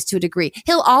eyes to a degree.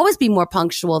 He'll always be more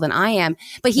punctual than I am,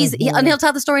 but and he'll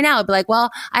tell the story now. He'll be like,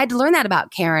 well, I had to learn that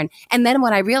about Karen. And then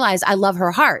when I realized I love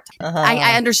her heart,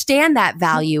 I understand that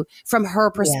value from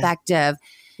her perspective.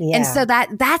 Yeah. And so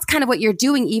that's kind of what you're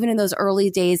doing even in those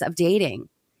early days of dating.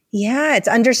 Yeah, it's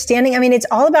understanding. It's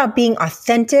all about being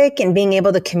authentic and being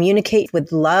able to communicate with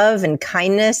love and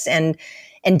kindness and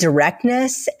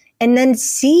directness, and then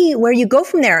see where you go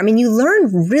from there. You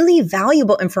learn really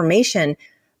valuable information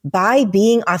by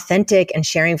being authentic and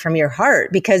sharing from your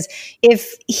heart. Because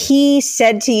if he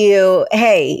said to you,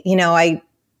 hey,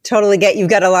 totally get you've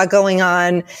got a lot going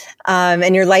on,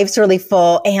 and your life's really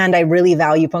full. And I really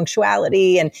value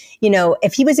punctuality. And,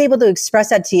 if he was able to express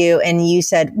that to you and you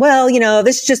said, well,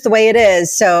 this is just the way it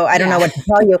is, so I don't know what to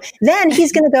tell you, then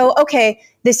he's going to go, okay,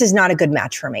 this is not a good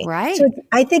match for me. Right. So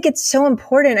I think it's so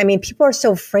important. I mean, people are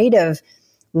so afraid of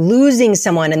losing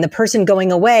someone and the person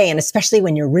going away. And especially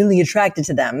when you're really attracted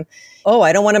to them. Oh,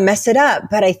 I don't want to mess it up.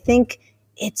 But I think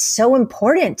it's so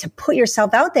important to put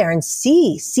yourself out there and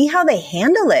see how they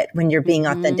handle it when you're being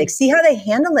authentic, see how they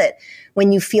handle it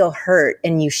when you feel hurt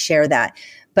and you share that.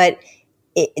 But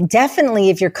definitely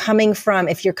if you're coming from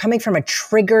a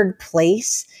triggered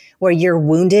place where you're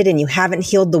wounded and you haven't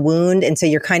healed the wound, and so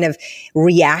you're kind of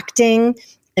reacting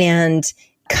and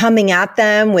coming at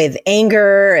them with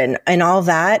anger and all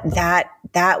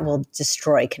that will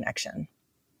destroy connection.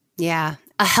 Yeah.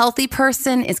 A healthy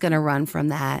person is going to run from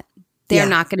that. They're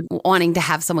not going to be wanting to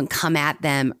have someone come at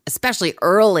them, especially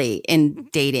early in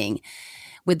dating,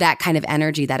 with that kind of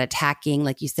energy, that attacking,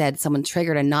 like you said, someone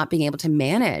triggered and not being able to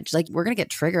manage. Like, we're going to get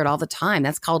triggered all the time.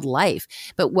 That's called life.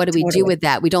 But what do we do with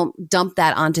that? We don't dump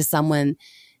that onto someone,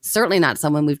 certainly not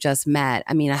someone we've just met.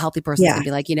 I mean, a healthy person can be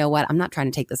like, you know what? I'm not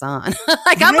trying to take this on.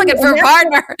 I'm looking for a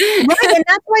partner. Right. And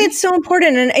that's why it's so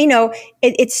important. And,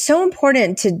 it's so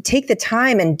important to take the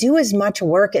time and do as much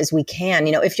work as we can.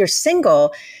 If you're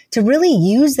single, to really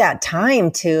use that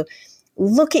time to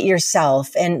look at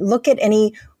yourself and look at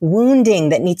any wounding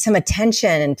that needs some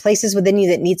attention and places within you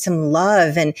that need some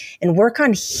love, and work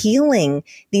on healing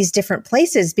these different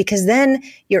places, because then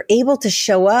you're able to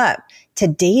show up to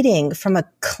dating from a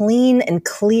clean and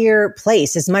clear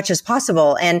place as much as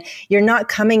possible. And you're not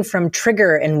coming from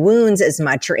trigger and wounds as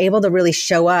much. You're able to really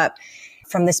show up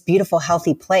from this beautiful,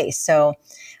 healthy place. So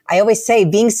I always say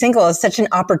being single is such an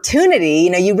opportunity.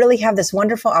 You really have this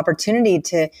wonderful opportunity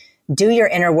to do your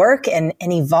inner work and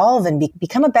evolve and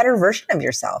become a better version of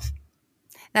yourself.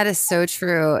 That is so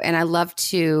true. And I love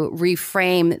to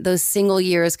reframe those single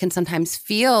years can sometimes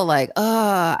feel like,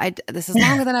 this is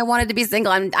longer than I wanted to be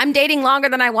single. I'm dating longer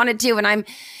than I wanted to. And I'm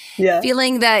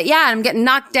feeling that, I'm getting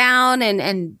knocked down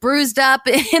and bruised up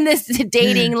in this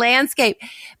dating landscape.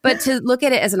 But to look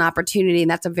at it as an opportunity, and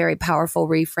that's a very powerful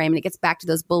reframe. And it gets back to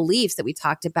those beliefs that we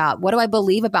talked about. What do I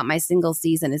believe about my single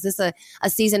season? Is this a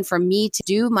season for me to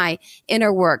do my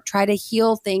inner work, try to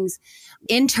heal things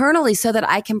internally so that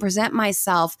I can present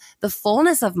myself, the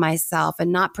fullness of myself,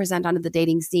 and not present onto the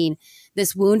dating scene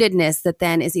this woundedness that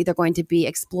then is either going to be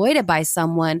exploited by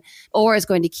someone or is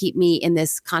going to keep me in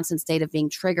this constant state of being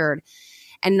triggered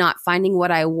and not finding what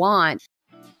I want.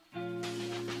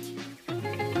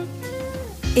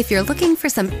 If you're looking for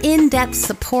some in-depth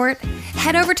support,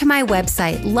 head over to my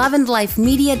website,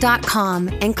 loveandlifemedia.com,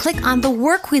 and click on the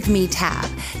Work With Me tab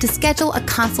to schedule a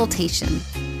consultation.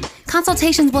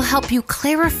 Consultations will help you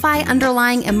clarify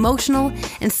underlying emotional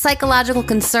and psychological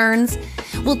concerns.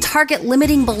 We'll target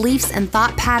limiting beliefs and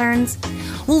thought patterns.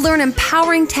 We'll learn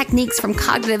empowering techniques from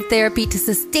cognitive therapy to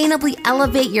sustainably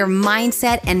elevate your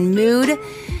mindset and mood.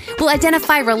 We'll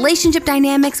identify relationship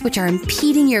dynamics which are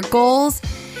impeding your goals.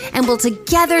 And we'll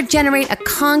together generate a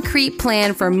concrete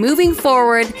plan for moving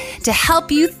forward to help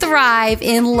you thrive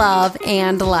in love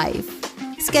and life.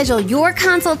 Schedule your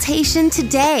consultation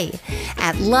today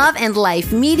at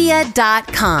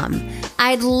loveandlifemedia.com.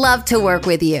 I'd love to work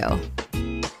with you.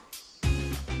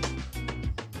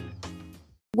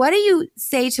 What do you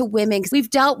say to women? Because we've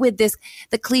dealt with this,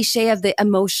 the cliche of the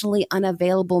emotionally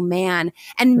unavailable man,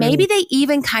 and maybe they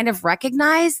even kind of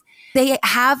recognize they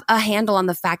have a handle on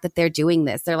the fact that they're doing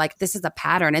this. They're like, this is a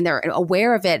pattern, and they're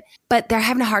aware of it, but they're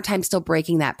having a hard time still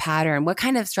breaking that pattern. What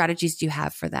kind of strategies do you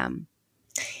have for them?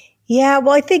 Yeah,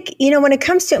 well, I think, when it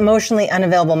comes to emotionally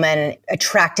unavailable men and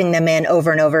attracting them in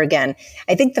over and over again,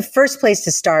 I think the first place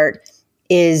to start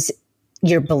is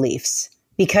your beliefs.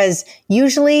 Because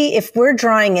usually if we're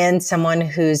drawing in someone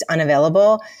who's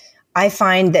unavailable, I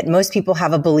find that most people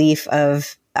have a belief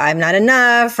of, I'm not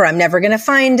enough, or I'm never going to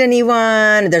find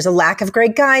anyone. There's a lack of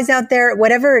great guys out there,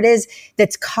 whatever it is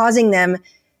that's causing them.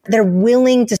 They're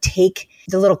willing to take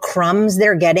the little crumbs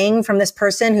they're getting from this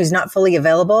person who's not fully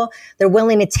available. They're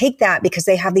willing to take that because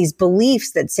they have these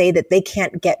beliefs that say that they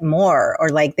can't get more, or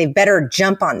like they better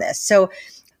jump on this. So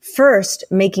first,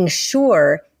 making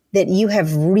sure that you have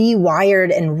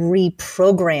rewired and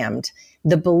reprogrammed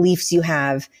the beliefs you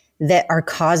have that are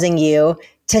causing you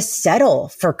to settle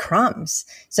for crumbs.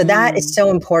 So that is so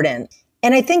important.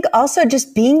 And I think also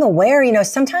just being aware,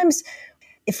 sometimes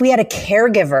if we had a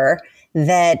caregiver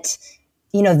that,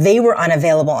 they were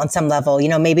unavailable on some level,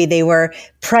 maybe they were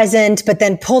present, but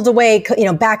then pulled away,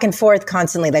 back and forth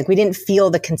constantly. Like we didn't feel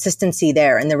the consistency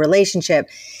there in the relationship.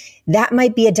 that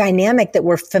might be a dynamic that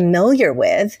we're familiar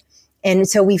with. And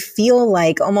so we feel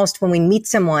like almost when we meet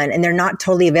someone and they're not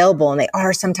totally available, and they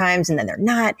are sometimes, and then they're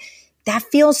not, that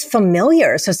feels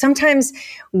familiar. So sometimes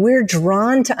we're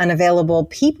drawn to unavailable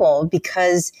people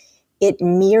because it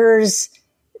mirrors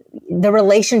the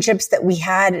relationships that we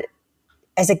had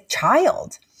as a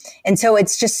child. And so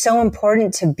it's just so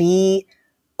important to be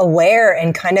aware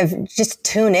and kind of just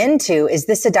tune into, is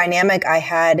this a dynamic I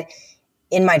had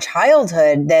in my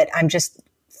childhood that I'm just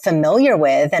familiar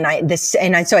with?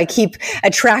 So I keep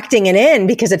attracting it in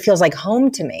because it feels like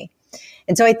home to me.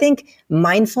 And so I think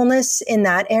mindfulness in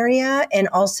that area, and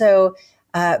also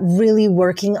really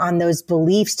working on those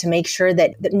beliefs to make sure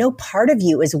that no part of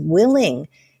you is willing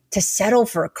to settle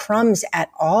for crumbs at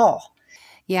all.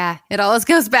 Yeah, it always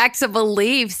goes back to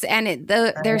beliefs, and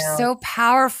they're so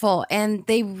powerful, and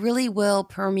they really will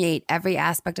permeate every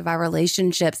aspect of our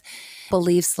relationships.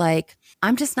 Beliefs like,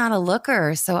 I'm just not a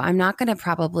looker, so I'm not going to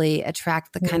probably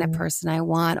attract the kind of person I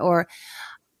want, or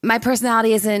my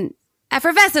personality isn't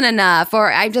effervescent enough,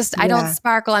 or I don't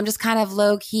sparkle. I'm just kind of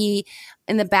low key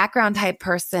in the background type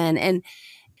person. And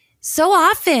so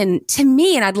often to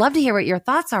me, and I'd love to hear what your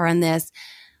thoughts are on this.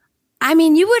 I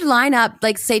mean, you would line up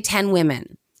like say 10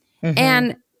 women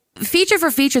and feature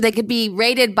for feature, they could be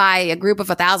rated by a group of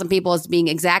 1,000 people as being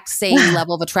exact same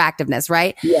level of attractiveness,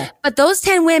 right? Yeah. But those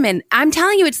 10 women, I'm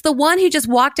telling you, it's the one who just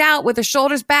walked out with her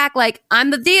shoulders back like,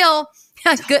 I'm the deal.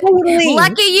 Good. Totally.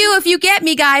 Lucky you if you get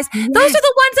me, guys. Yes. Those are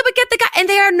the ones that would get the guy.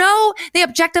 And they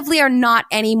objectively are not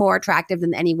any more attractive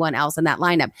than anyone else in that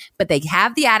lineup. But they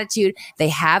have the attitude, they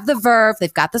have the verve,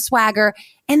 they've got the swagger,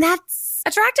 and that's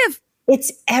attractive.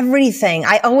 It's everything.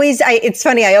 It's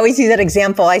funny. I always use that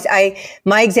example.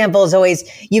 My example is always,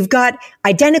 you've got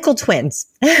identical twins,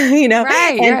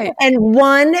 right. And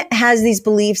one has these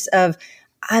beliefs of,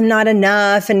 I'm not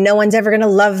enough, and no one's ever going to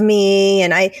love me,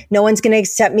 and no one's going to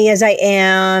accept me as I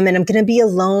am, and I'm going to be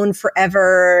alone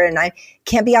forever, and I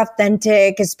can't be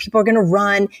authentic because people are going to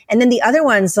run. And then the other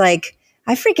one's like,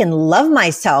 I freaking love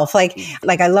myself. Like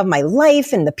I love my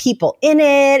life and the people in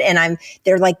it. And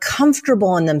they're like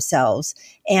comfortable in themselves,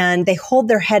 and they hold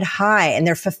their head high, and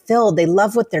they're fulfilled. They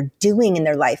love what they're doing in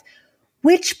their life.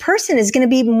 Which person is going to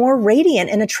be more radiant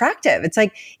and attractive? It's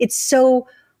like, it's so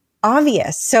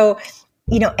obvious. So,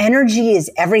 energy is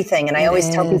everything. And I always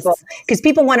tell people, because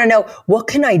people want to know, what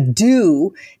can I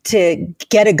do to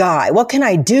get a guy? What can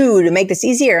I do to make this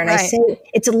easier? And I say,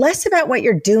 it's less about what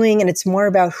you're doing, and it's more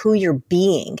about who you're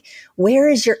being. Where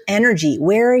is your energy?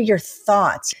 Where are your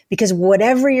thoughts? Because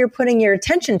whatever you're putting your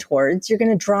attention towards, you're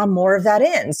going to draw more of that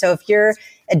in. So if you're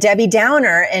a Debbie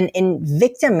Downer and in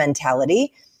victim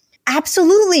mentality,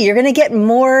 absolutely, you're going to get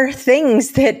more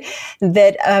things that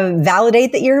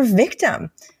validate that you're a victim.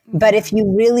 But if you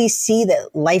really see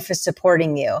that life is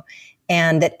supporting you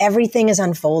and that everything is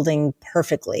unfolding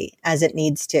perfectly as it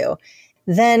needs to,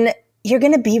 then you're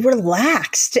going to be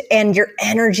relaxed, and your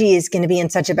energy is going to be in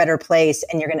such a better place,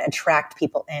 and you're going to attract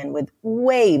people in with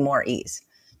way more ease.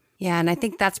 Yeah. And I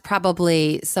think that's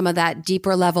probably some of that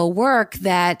deeper level work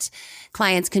that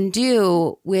clients can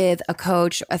do with a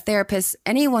coach, a therapist,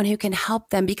 anyone who can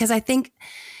help them, because I think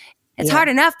it's hard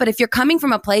enough, but if you're coming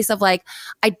from a place of like,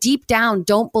 I deep down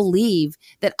don't believe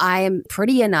that I am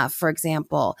pretty enough, for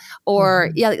example, or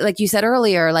like you said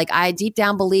earlier, like I deep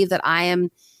down believe that I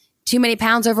am too many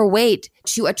pounds overweight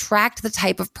to attract the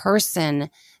type of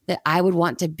person that I would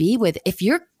want to be with. If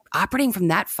you're operating from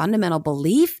that fundamental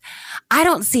belief, I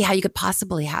don't see how you could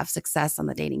possibly have success on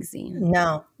the dating scene.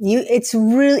 No,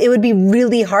 it would be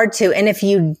really hard to. And if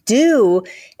you do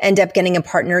end up getting a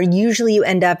partner, usually you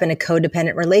end up in a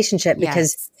codependent relationship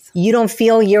because you don't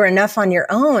feel you're enough on your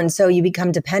own. So you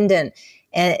become dependent,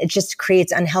 and it just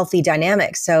creates unhealthy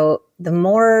dynamics. So the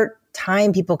more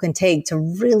time people can take to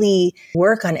really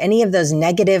work on any of those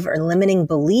negative or limiting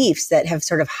beliefs that have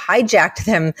sort of hijacked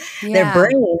their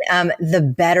brain, the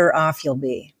better off you'll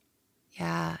be.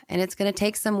 Yeah. And it's going to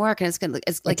take some work, and it's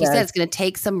like you said, it's going to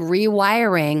take some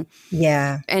rewiring.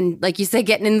 Yeah. And like you said,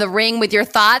 getting in the ring with your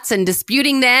thoughts and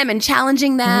disputing them and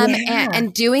challenging them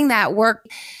and doing that work.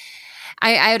 I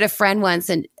had a friend once,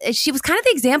 and she was kind of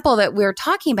the example that we were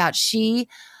talking about. She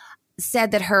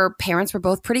said that her parents were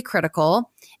both pretty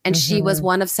critical, and she was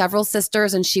one of several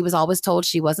sisters, and she was always told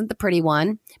she wasn't the pretty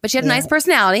one, but she had a nice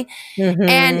personality.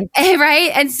 And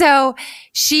right. And so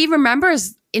she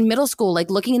remembers in middle school, like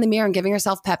looking in the mirror and giving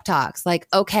herself pep talks like,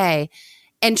 okay,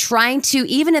 and trying to,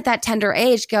 even at that tender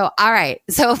age, go, all right,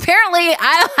 so apparently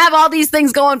I don't have all these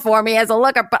things going for me as a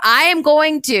looker, but I am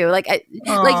going to like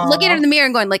looking at it in the mirror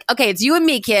and going like, okay, it's you and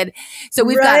me, kid. So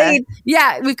we've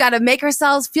got to make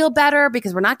ourselves feel better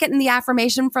because we're not getting the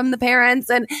affirmation from the parents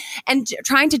and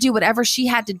trying to do whatever she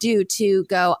had to do to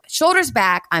go shoulders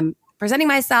back. I'm presenting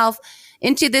myself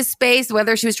into this space,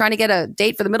 whether she was trying to get a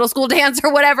date for the middle school dance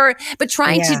or whatever, but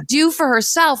trying to do for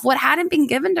herself what hadn't been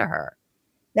given to her.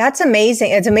 That's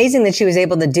amazing. It's amazing that she was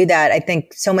able to do that. I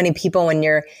think so many people, when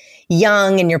you're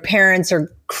young and your parents are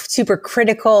super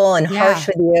critical and harsh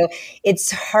with you,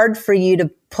 it's hard for you to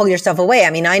pull yourself away. I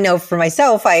mean, I know for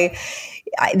myself,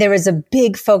 there was a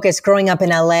big focus growing up in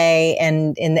LA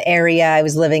and in the area I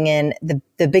was living in.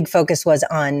 The big focus was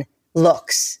on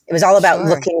looks. It was all about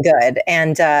looking good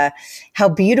and how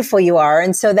beautiful you are.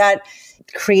 And so that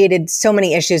created so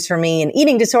many issues for me and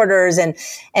eating disorders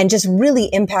and just really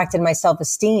impacted my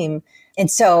self-esteem. And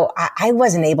so I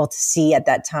wasn't able to see at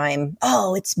that time,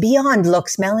 oh, it's beyond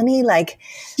looks, Melanie. Like,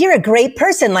 you're a great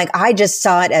person. Like, I just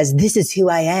saw it as, this is who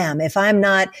I am. If I'm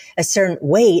not a certain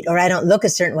weight or I don't look a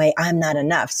certain way, I'm not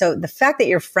enough. So the fact that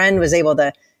your friend was able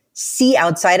to see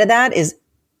outside of that is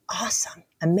awesome.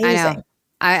 Amazing.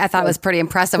 I thought it was pretty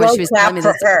impressive when she was telling me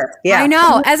this. Her. Yeah. I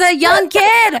know. As a young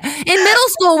kid in middle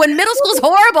school, when middle school's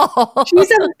horrible. She's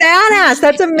a badass.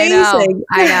 That's amazing.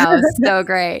 I know. It's so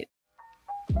great.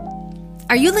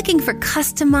 Are you looking for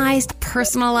customized,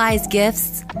 personalized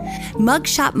gifts? Mug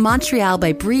Shop Montreal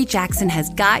by Bree Jackson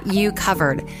has got you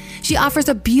covered. She offers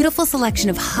a beautiful selection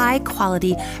of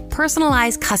high-quality,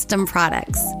 personalized custom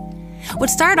products.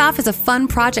 What started off as a fun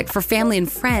project for family and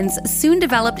friends soon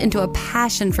developed into a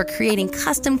passion for creating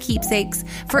custom keepsakes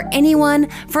for anyone,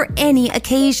 for any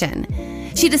occasion.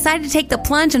 She decided to take the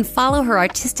plunge and follow her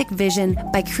artistic vision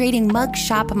by creating Mug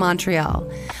Shop Montreal,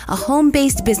 a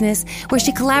home-based business where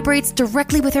she collaborates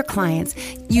directly with her clients,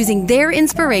 using their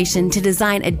inspiration to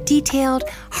design a detailed,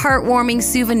 heartwarming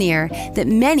souvenir that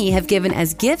many have given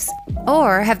as gifts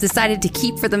or have decided to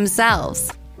keep for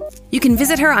themselves. You can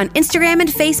visit her on Instagram and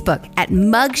Facebook at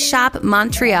Mug Shop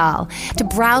Montreal to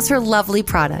browse her lovely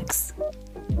products.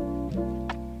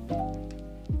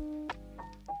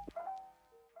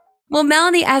 Well,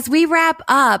 Melanie, as we wrap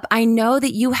up, I know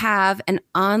that you have an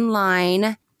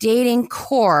online dating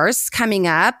course coming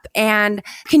up. And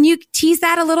can you tease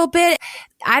that a little bit?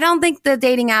 I don't think the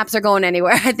dating apps are going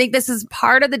anywhere. I think this is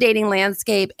part of the dating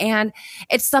landscape. And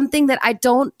it's something that I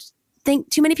don't think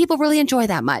too many people really enjoy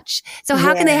that much. So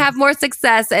how can they have more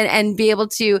success and be able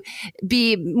to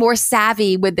be more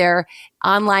savvy with their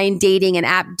online dating and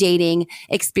app dating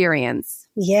experience?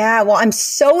 Yeah, well, I'm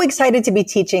so excited to be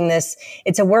teaching this.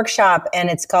 It's a workshop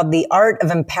and it's called The Art of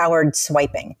Empowered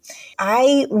Swiping.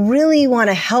 I really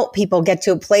want to help people get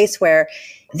to a place where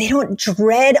they don't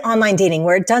dread online dating,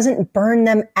 where it doesn't burn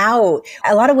them out.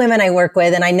 A lot of women I work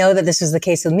with, and I know that this was the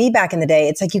case with me back in the day,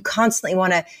 it's like you constantly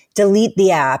want to delete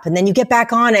the app and then you get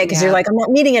back on it because you're like, I'm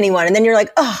not meeting anyone. And then you're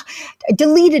like, oh, I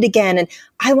delete it again. And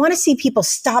I want to see people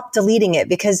stop deleting it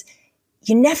because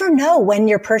you never know when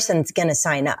your person's going to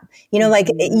sign up. You know, like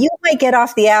you might get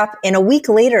off the app and a week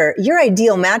later, your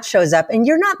ideal match shows up and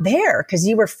you're not there because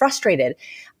you were frustrated.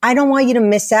 I don't want you to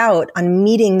miss out on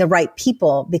meeting the right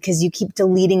people because you keep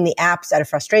deleting the apps out of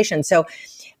frustration. So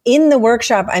in the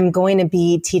workshop, I'm going to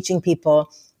be teaching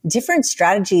people different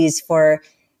strategies for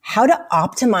how to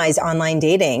optimize online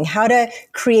dating, how to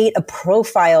create a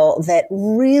profile that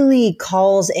really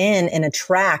calls in and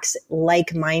attracts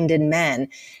like-minded men,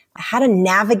 how to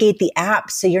navigate the app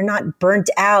so you're not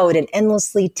burnt out and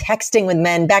endlessly texting with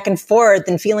men back and forth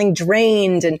and feeling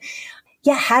drained, and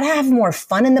how to have more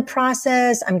fun in the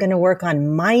process. I'm going to work on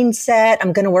mindset.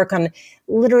 I'm going to work on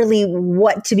literally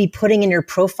what to be putting in your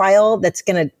profile that's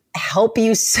going to help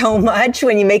you so much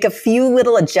when you make a few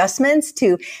little adjustments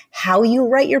to how you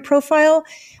write your profile.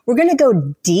 We're going to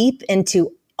go deep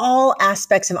into all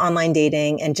aspects of online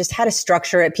dating and just how to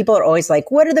structure it. People are always like,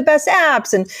 what are the best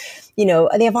apps? And, you know,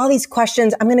 they have all these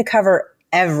questions. I'm going to cover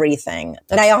everything.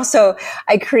 And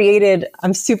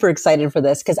I'm super excited for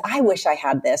this because I wish I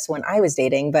had this when I was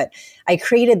dating, but I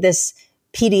created this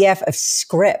PDF of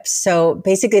scripts. So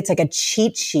basically it's like a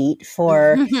cheat sheet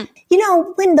for, you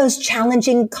know, when those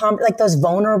challenging, like those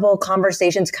vulnerable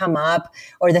conversations come up,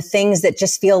 or the things that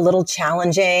just feel a little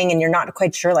challenging and you're not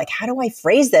quite sure, like, how do I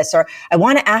phrase this? Or I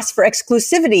want to ask for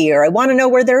exclusivity, or I want to know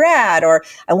where they're at, or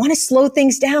I want to slow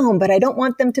things down, but I don't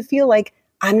want them to feel like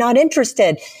I'm not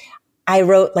interested. I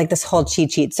wrote like this whole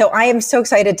cheat sheet. So I am so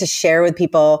excited to share with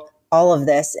people all of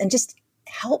this and just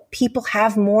help people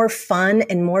have more fun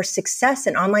and more success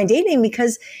in online dating,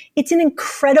 because it's an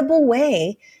incredible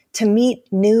way to meet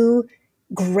new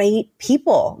great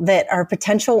people that are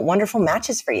potential wonderful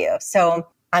matches for you. So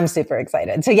I'm super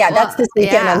excited. So that's this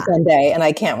weekend on Sunday, and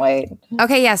I can't wait.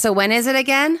 Okay, yeah. So when is it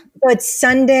again? So it's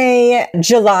Sunday,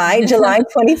 July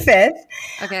 25th.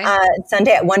 Okay.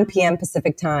 Sunday at 1 p.m.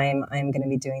 Pacific time. I'm going to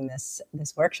be doing this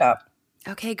workshop.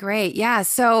 Okay, great. Yeah.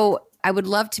 So I would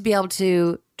love to be able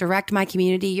to direct my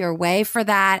community your way for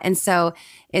that. And so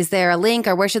is there a link,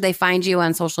 or where should they find you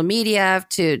on social media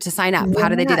to sign up? How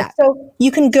do they do that? So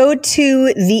you can go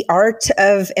to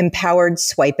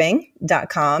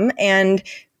theartofempoweredswiping.com. And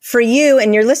for you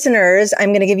and your listeners, I'm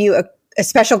going to give you a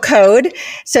special code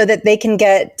so that they can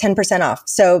get 10% off.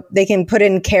 So they can put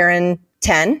in Karen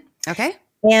 10. Okay.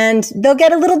 And they'll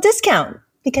get a little discount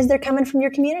because they're coming from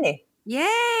your community.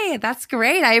 Yay. That's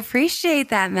great. I appreciate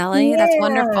that, Melanie. That's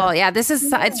wonderful. Yeah,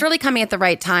 it's really coming at the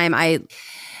right time. I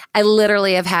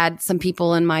literally have had some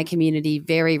people in my community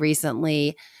very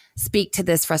recently speak to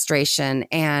this frustration.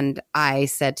 And I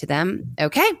said to them,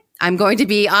 okay, I'm going to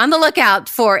be on the lookout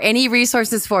for any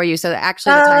resources for you. So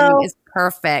actually the timing is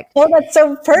perfect. Oh, that's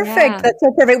so perfect. Yeah. That's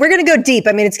so perfect. We're going to go deep.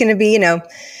 I mean, it's going to be, it'll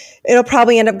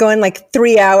probably end up going like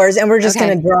 3 hours, and we're just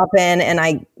going to drop in, and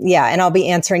I'll be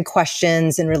answering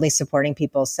questions and really supporting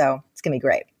people. So it's going to be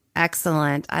great.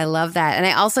 Excellent. I love that. And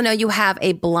I also know you have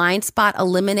a blind spot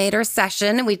eliminator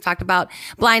session. We've talked about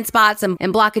blind spots and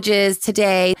blockages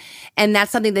today, and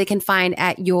that's something they can find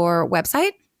at your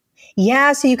website.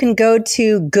 Yeah. So you can go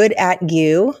to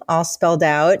goodatyou, all spelled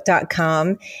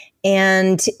out.com,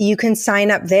 and you can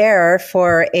sign up there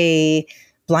for a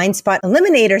blind spot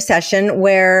eliminator session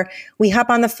where we hop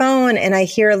on the phone and I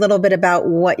hear a little bit about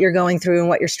what you're going through and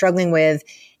what you're struggling with.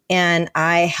 And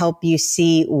I help you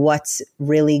see what's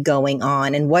really going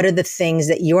on and what are the things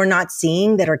that you're not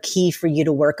seeing that are key for you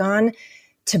to work on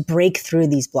to break through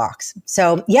these blocks.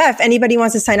 So if anybody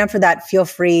wants to sign up for that, feel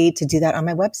free to do that on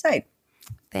my website.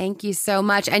 Thank you so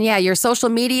much. And your social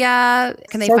media,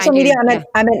 can they find you? Social media,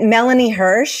 I'm at Melanie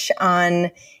Hirsch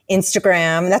on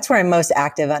Instagram. That's where I'm most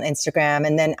active, on Instagram.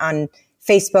 And then on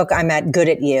Facebook, I'm at Good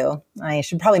at You. I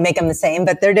should probably make them the same,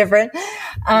 but they're different.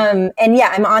 I'm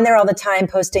on there all the time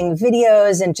posting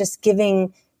videos and just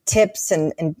giving tips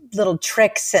and little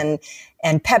tricks and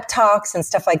pep talks and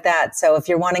stuff like that. So if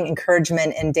you're wanting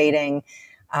encouragement in dating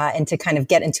and to kind of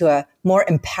get into a more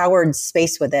empowered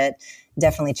space with it,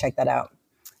 definitely check that out.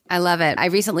 I love it. I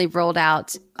recently rolled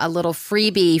out a little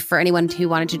freebie for anyone who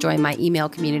wanted to join my email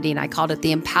community, and I called it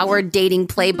the Empowered Dating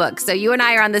Playbook. So you and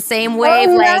I are on the same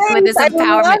wavelength with this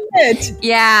empowerment. I love it.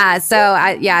 Yeah. So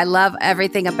I love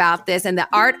everything about this, and the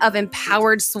art of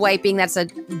empowered swiping. That's a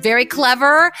very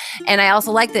clever. And I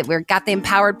also like that we've got the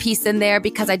empowered piece in there,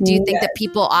 because I do think that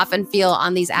people often feel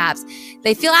on these apps,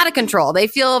 they feel out of control. They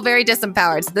feel very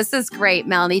disempowered. So this is great,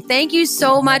 Melanie. Thank you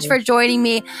so much for joining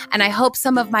me. And I hope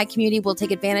some of my community will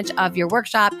take advantage of your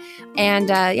workshop. And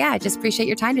I just appreciate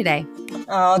your time today.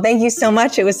 Oh, thank you so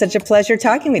much. It was such a pleasure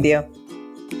talking with you.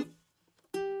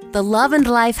 The Love and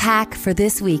Life hack for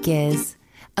this week is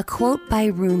a quote by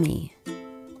Rumi.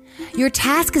 Your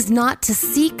task is not to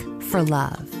seek for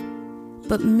love,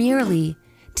 but merely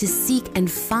to seek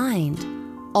and find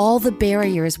all the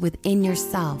barriers within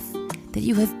yourself that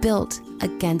you have built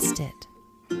against it.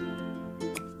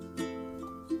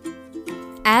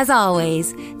 As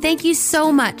always, thank you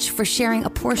so much for sharing a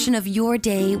portion of your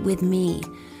day with me.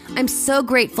 I'm so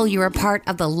grateful you're a part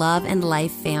of the Love and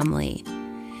Life family.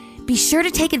 Be sure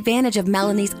to take advantage of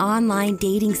Melanie's online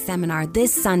dating seminar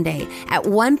this Sunday at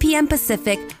 1 p.m.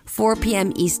 Pacific, 4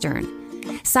 p.m. Eastern.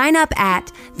 Sign up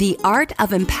at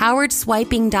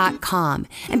theartofempoweredswiping.com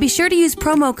and be sure to use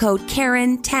promo code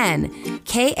KARIN10,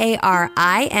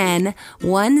 KARIN10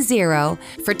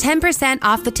 for 10%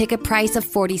 off the ticket price of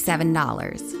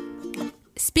 $47.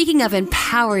 Speaking of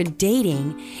empowered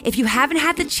dating, if you haven't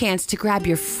had the chance to grab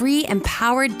your free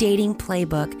Empowered Dating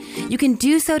Playbook, you can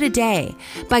do so today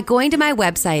by going to my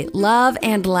website,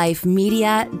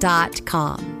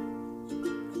 loveandlifemedia.com.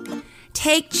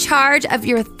 Take charge of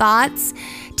your thoughts.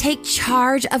 Take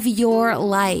charge of your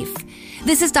life.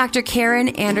 This is Dr. Karen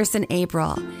Anderson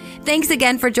Abril. Thanks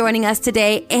again for joining us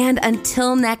today, and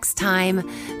until next time,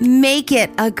 make it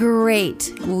a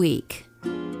great week.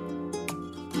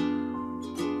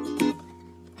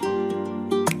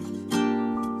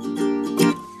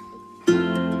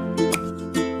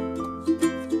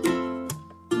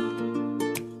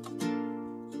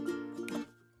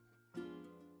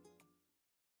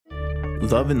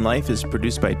 Love and Life is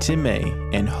produced by Tim May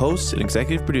and host and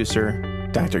executive producer,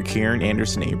 Dr. Karen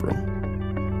Anderson Abril.